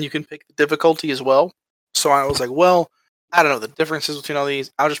 and you can pick the difficulty as well. So I was like, well, I don't know the differences between all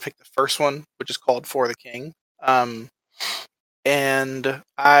these. I'll just pick the first one, which is called For the King. And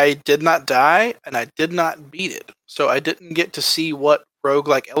I did not die, and I did not beat it. So I didn't get to see what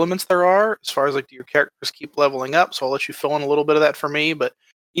roguelike elements there are, as far as like do your characters keep leveling up, so I'll let you fill in a little bit of that for me. But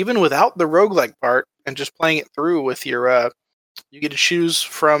even without the roguelike part, and just playing it through with your, you get to choose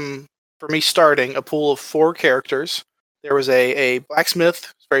from, for me starting, a pool of 4 characters. There was a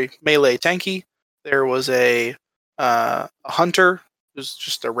blacksmith, very melee tanky. There was a hunter, who's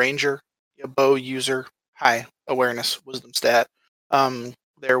just a ranger, a bow user, high awareness, wisdom stat.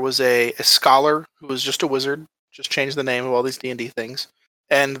 There was a scholar who was just a wizard, just changed the name of all these D&D things.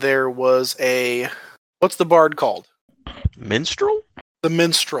 And there was what's the bard called? minstrel? The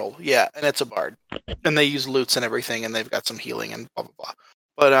minstrel, yeah, and it's a bard. And they use lutes and everything, and they've got some healing and blah, blah, blah.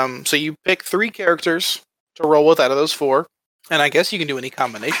 But, so you pick 3 characters to roll with out of those 4, and I guess you can do any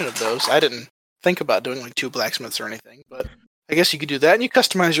combination of those. I didn't think about doing like 2 blacksmiths or anything, but I guess you could do that, and you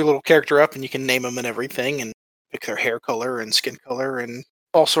customize your little character up, and you can name them and everything, and pick their hair color and skin color and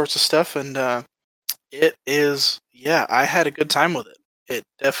all sorts of stuff. And it is, yeah, I had a good time with it. It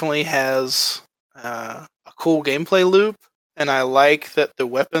definitely has a cool gameplay loop, and I like that the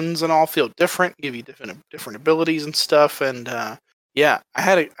weapons and all feel different, give you different abilities and stuff. And yeah, I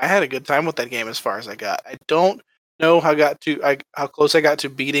had a good time with that game as far as I got. I don't know how close I got to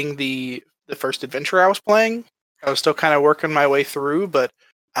beating the first adventure I was playing. I was still kind of working my way through, but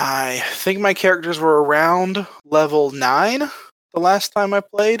I think my characters were around level 9 the last time I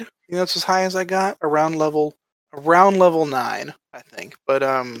played. That's as high as I got, around level 9, I think. But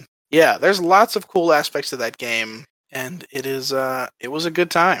yeah, there's lots of cool aspects to that game, and it was a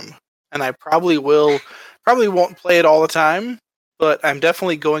good time. And I probably won't play it all the time, but I'm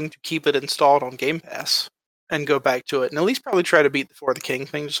definitely going to keep it installed on Game Pass and go back to it, and at least probably try to beat the For the King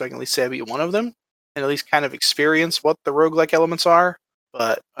thing, just so I can at least say I beat one of them, and at least kind of experience what the roguelike elements are.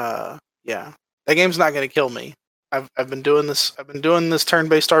 But yeah, that game's not going to kill me. I've been doing this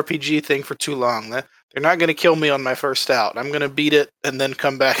turn-based RPG thing for too long. They're not going to kill me on my first out. I'm going to beat it and then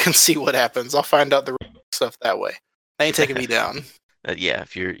come back and see what happens. I'll find out the stuff that way. They ain't taking me down. Yeah,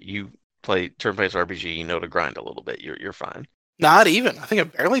 if you play turn-based RPG, you know to grind a little bit. You're fine. Not even. I think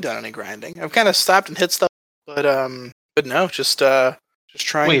I've barely done any grinding. I've kind of stopped and hit stuff, but no, just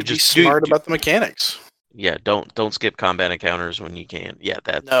trying to be smart about the mechanics. Yeah, don't skip combat encounters when you can. Yeah,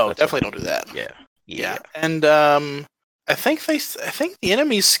 that's definitely don't do that. Yeah. And I think the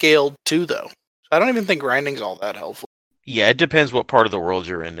enemies scaled too, though. So I don't even think grinding's all that helpful. Yeah, it depends what part of the world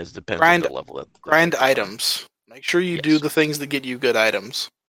you're in. Depends on the level. Grind items. Make sure you do the things that get you good items.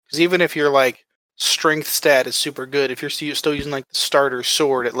 Because even if your like strength stat is super good, if you're still using like the starter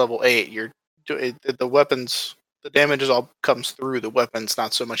sword at level 8, the weapons, the damage all comes through the weapons,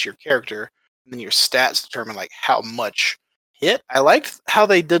 not so much your character. And then your stats determine like how much hit. I liked how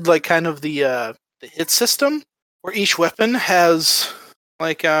they did like kind of the hit system where each weapon has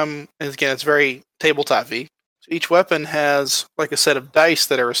like and again it's very tabletop-y. So each weapon has like a set of dice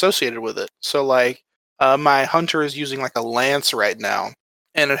that are associated with it. So like my hunter is using like a lance right now,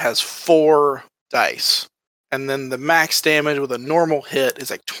 and it has 4 dice. And then the max damage with a normal hit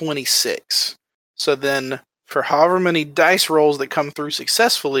is like 26. So then for however many dice rolls that come through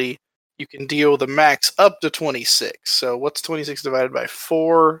successfully, you can deal the max up to 26. So what's 26 divided by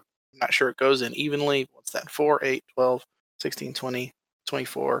 4? I'm not sure it goes in evenly. What's that? 4, 8, 12, 16, 20,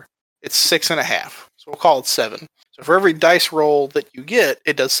 24. It's 6.5. So we'll call it 7. So for every dice roll that you get,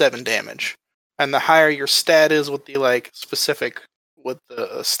 it does 7 damage. And the higher your stat is with the like specific, with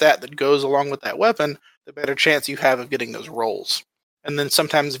the stat that goes along with that weapon, the better chance you have of getting those rolls. And then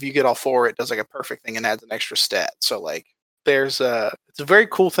sometimes if you get all 4, it does like a perfect thing and adds an extra stat. So like it's a very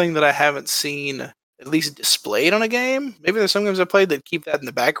cool thing that I haven't seen at least displayed on a game. Maybe there's some games I played that keep that in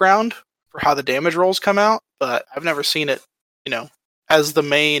the background for how the damage rolls come out, but I've never seen it, as the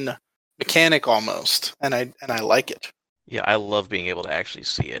main mechanic almost, and I like it. Yeah, I love being able to actually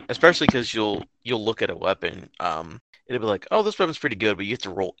see it, especially because you'll look at a weapon. it'd be like, oh, this weapon's pretty good, but you have to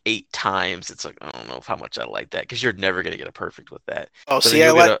roll 8 times. It's like, I don't know how much I like that because you're never gonna get a perfect with that. Oh, But then see, I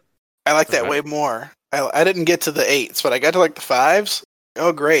you'll like get I like a that okay. way more. I didn't get to the 8s, but I got to like the 5s.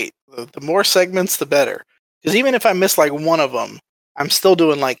 Oh, great. The more segments, the better. Because even if I miss like one of them, I'm still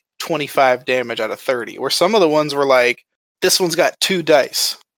doing like 25 damage out of 30. Where some of the ones were like, this one's got 2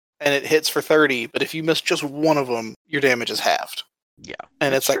 dice and it hits for 30, but if you miss just one of them, your damage is halved. Yeah,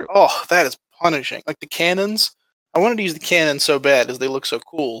 And that's it's like, true. oh, that is punishing. Like the cannons, I wanted to use the cannons so bad as they look so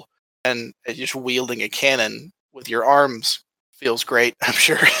cool, and just wielding a cannon with your arms feels great, I'm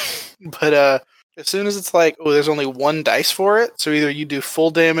sure. But as soon as it's like, oh, there's only 1 dice for it, so either you do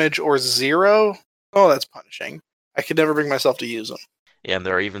full damage or 0, oh, that's punishing. I could never bring myself to use them. Yeah, and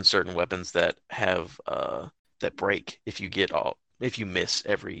there are even certain weapons that have that break if you miss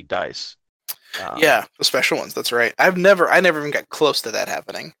every dice. Yeah, the special ones. That's right. I never even got close to that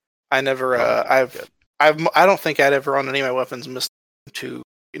happening. I never. Good. I don't think I'd ever on any of my weapons missed 2.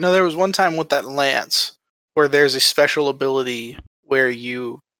 You know, there was one time with that lance where there's a special ability where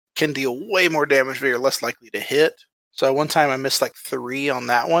you can deal way more damage, but you're less likely to hit. So one time I missed like 3 on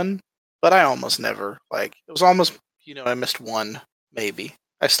that one, but I almost never. Like it was almost, I missed 1 maybe.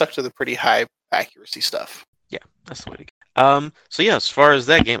 I stuck to the pretty high accuracy stuff. Yeah, that's the way to go. So yeah, as far as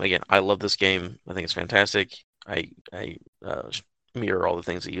that game, again, I love this game. I think it's fantastic. I mirror all the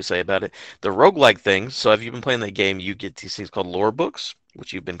things that you say about it. The roguelike things, so if you've been playing that game, you get these things called lore books,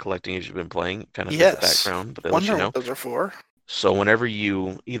 which you've been collecting as you've been playing, kind of in the Yes. background, but they let you Wonder know. what those are for. So whenever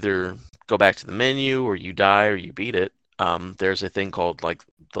you either go back to the menu or you die or you beat it, there's a thing called like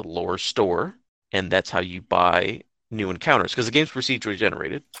the lore store, and that's how you buy new encounters because the game's procedurally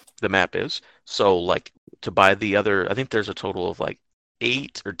generated. The map is. So like to buy the other, I think there's a total of like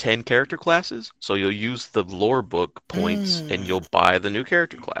 8 or 10 character classes. So you'll use the lore book points and you'll buy the new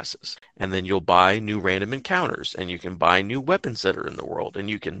character classes. And then you'll buy new random encounters and you can buy new weapons that are in the world. And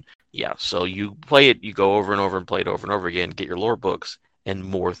you can, yeah, so you play it, you go over and over and play it over and over again, get your lore books, and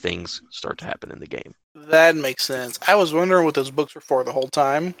more things start to happen in the game. That makes sense. I was wondering what those books were for the whole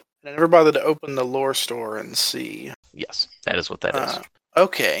time, and I never bothered to open the lore store and see. Yes, that is what that is.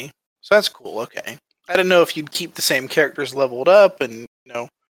 Okay, so that's cool. Okay, I didn't know if you'd keep the same characters leveled up, and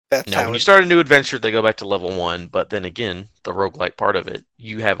that's Now, how when you it. start a new adventure, they go back to level 1, but then again, the roguelike part of it,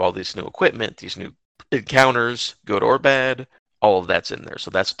 you have all this new equipment, these new encounters, good or bad, all of that's in there.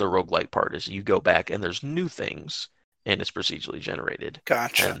 So that's the roguelike part is you go back and there's new things and it's procedurally generated.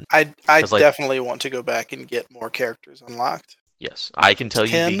 Gotcha. And I 'cause, like, definitely want to go back and get more characters unlocked. yes, I can tell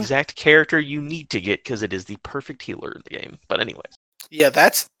you 10. the exact character you need to get because it is the perfect healer in the game. But anyways, Yeah,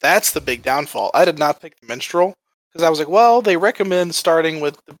 that's the big downfall. I did not pick the minstrel because I was like, well, they recommend starting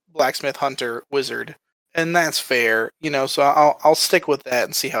with the blacksmith, hunter, wizard, and that's fair, So I'll stick with that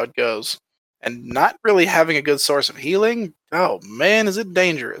and see how it goes. And not really having a good source of healing, oh man, is it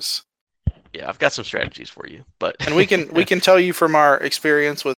dangerous? yeah, I've got some strategies for you. But And we can tell you from our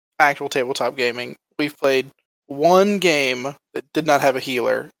experience with actual tabletop gaming, we've played one game that did not have a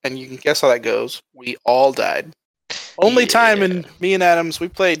healer, and you can guess how that goes. We all died. Only time in me and Adams, we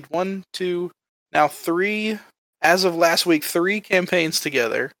played 1, 2, now 3, as of last week, 3 campaigns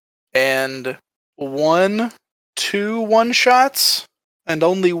together, and 2 one-shots, and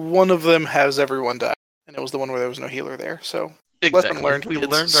only one of them has everyone die. And it was the one where there was no healer there, so exactly. lesson learned. We kids.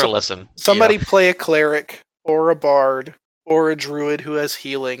 learned our lesson. Somebody play a cleric, or a bard, or a druid who has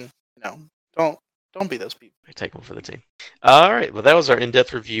healing. Don't be those people. I take one for the team. All right. Well, that was our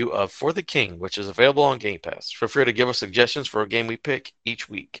in-depth review of For the King, which is available on Game Pass. Feel free to give us suggestions for a game we pick each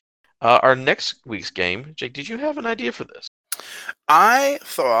week. Our next week's game, Jake, did you have an idea for this? I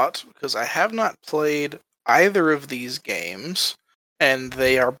thought, because I have not played either of these games, and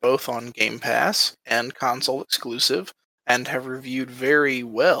they are both on Game Pass and console exclusive, and have reviewed very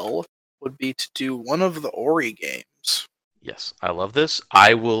well, would be to do one of the Ori games. Yes, I love this.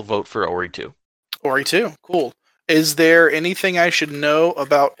 I will vote for Ori 2. Ori 2, cool. Is there anything I should know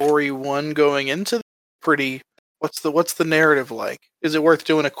about Ori 1 going into the what's the narrative like? Is it worth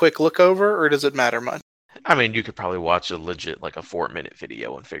doing a quick look over, or does it matter much? I mean, you could probably watch a legit, like a 4-minute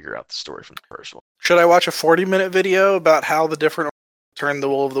video and figure out the story from the first one. Should I watch a 40-minute video about how the different turn the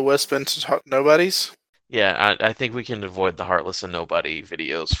Will of the Wisp into nobodies? Yeah, I think we can avoid the Heartless and Nobody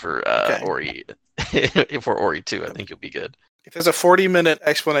videos for Ori. For Ori 2, I think you'll be good. If there's a 40-minute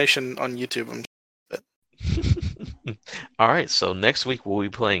explanation on YouTube, I'm All right, so next week we'll be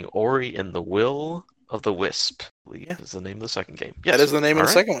playing Ori and the Will of the Wisp. Yeah. Is the name of the second game. Yes. That is the name of All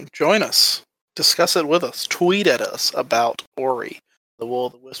the right. second one. Join us. Discuss it with us. Tweet at us about Ori, the Will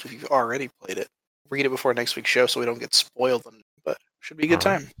of the Wisp, if you've already played it. Read it before next week's show so we don't get spoiled. But Should be a good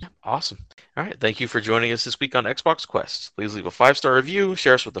All right. time. Awesome. All right. Thank you for joining us this week on Xbox Quest. Please leave a 5-star review,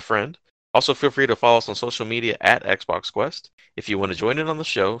 share us with a friend. Also, feel free to follow us on social media at Xbox Quest. If you want to join in on the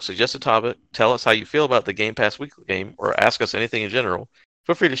show, suggest a topic, tell us how you feel about the Game Pass weekly game, or ask us anything in general,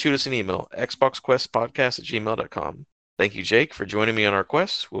 feel free to shoot us an email, xboxquestpodcast@gmail.com. Thank you, Jake, for joining me on our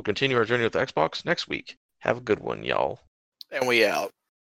quest. We'll continue our journey with Xbox next week. Have a good one, y'all. And we out.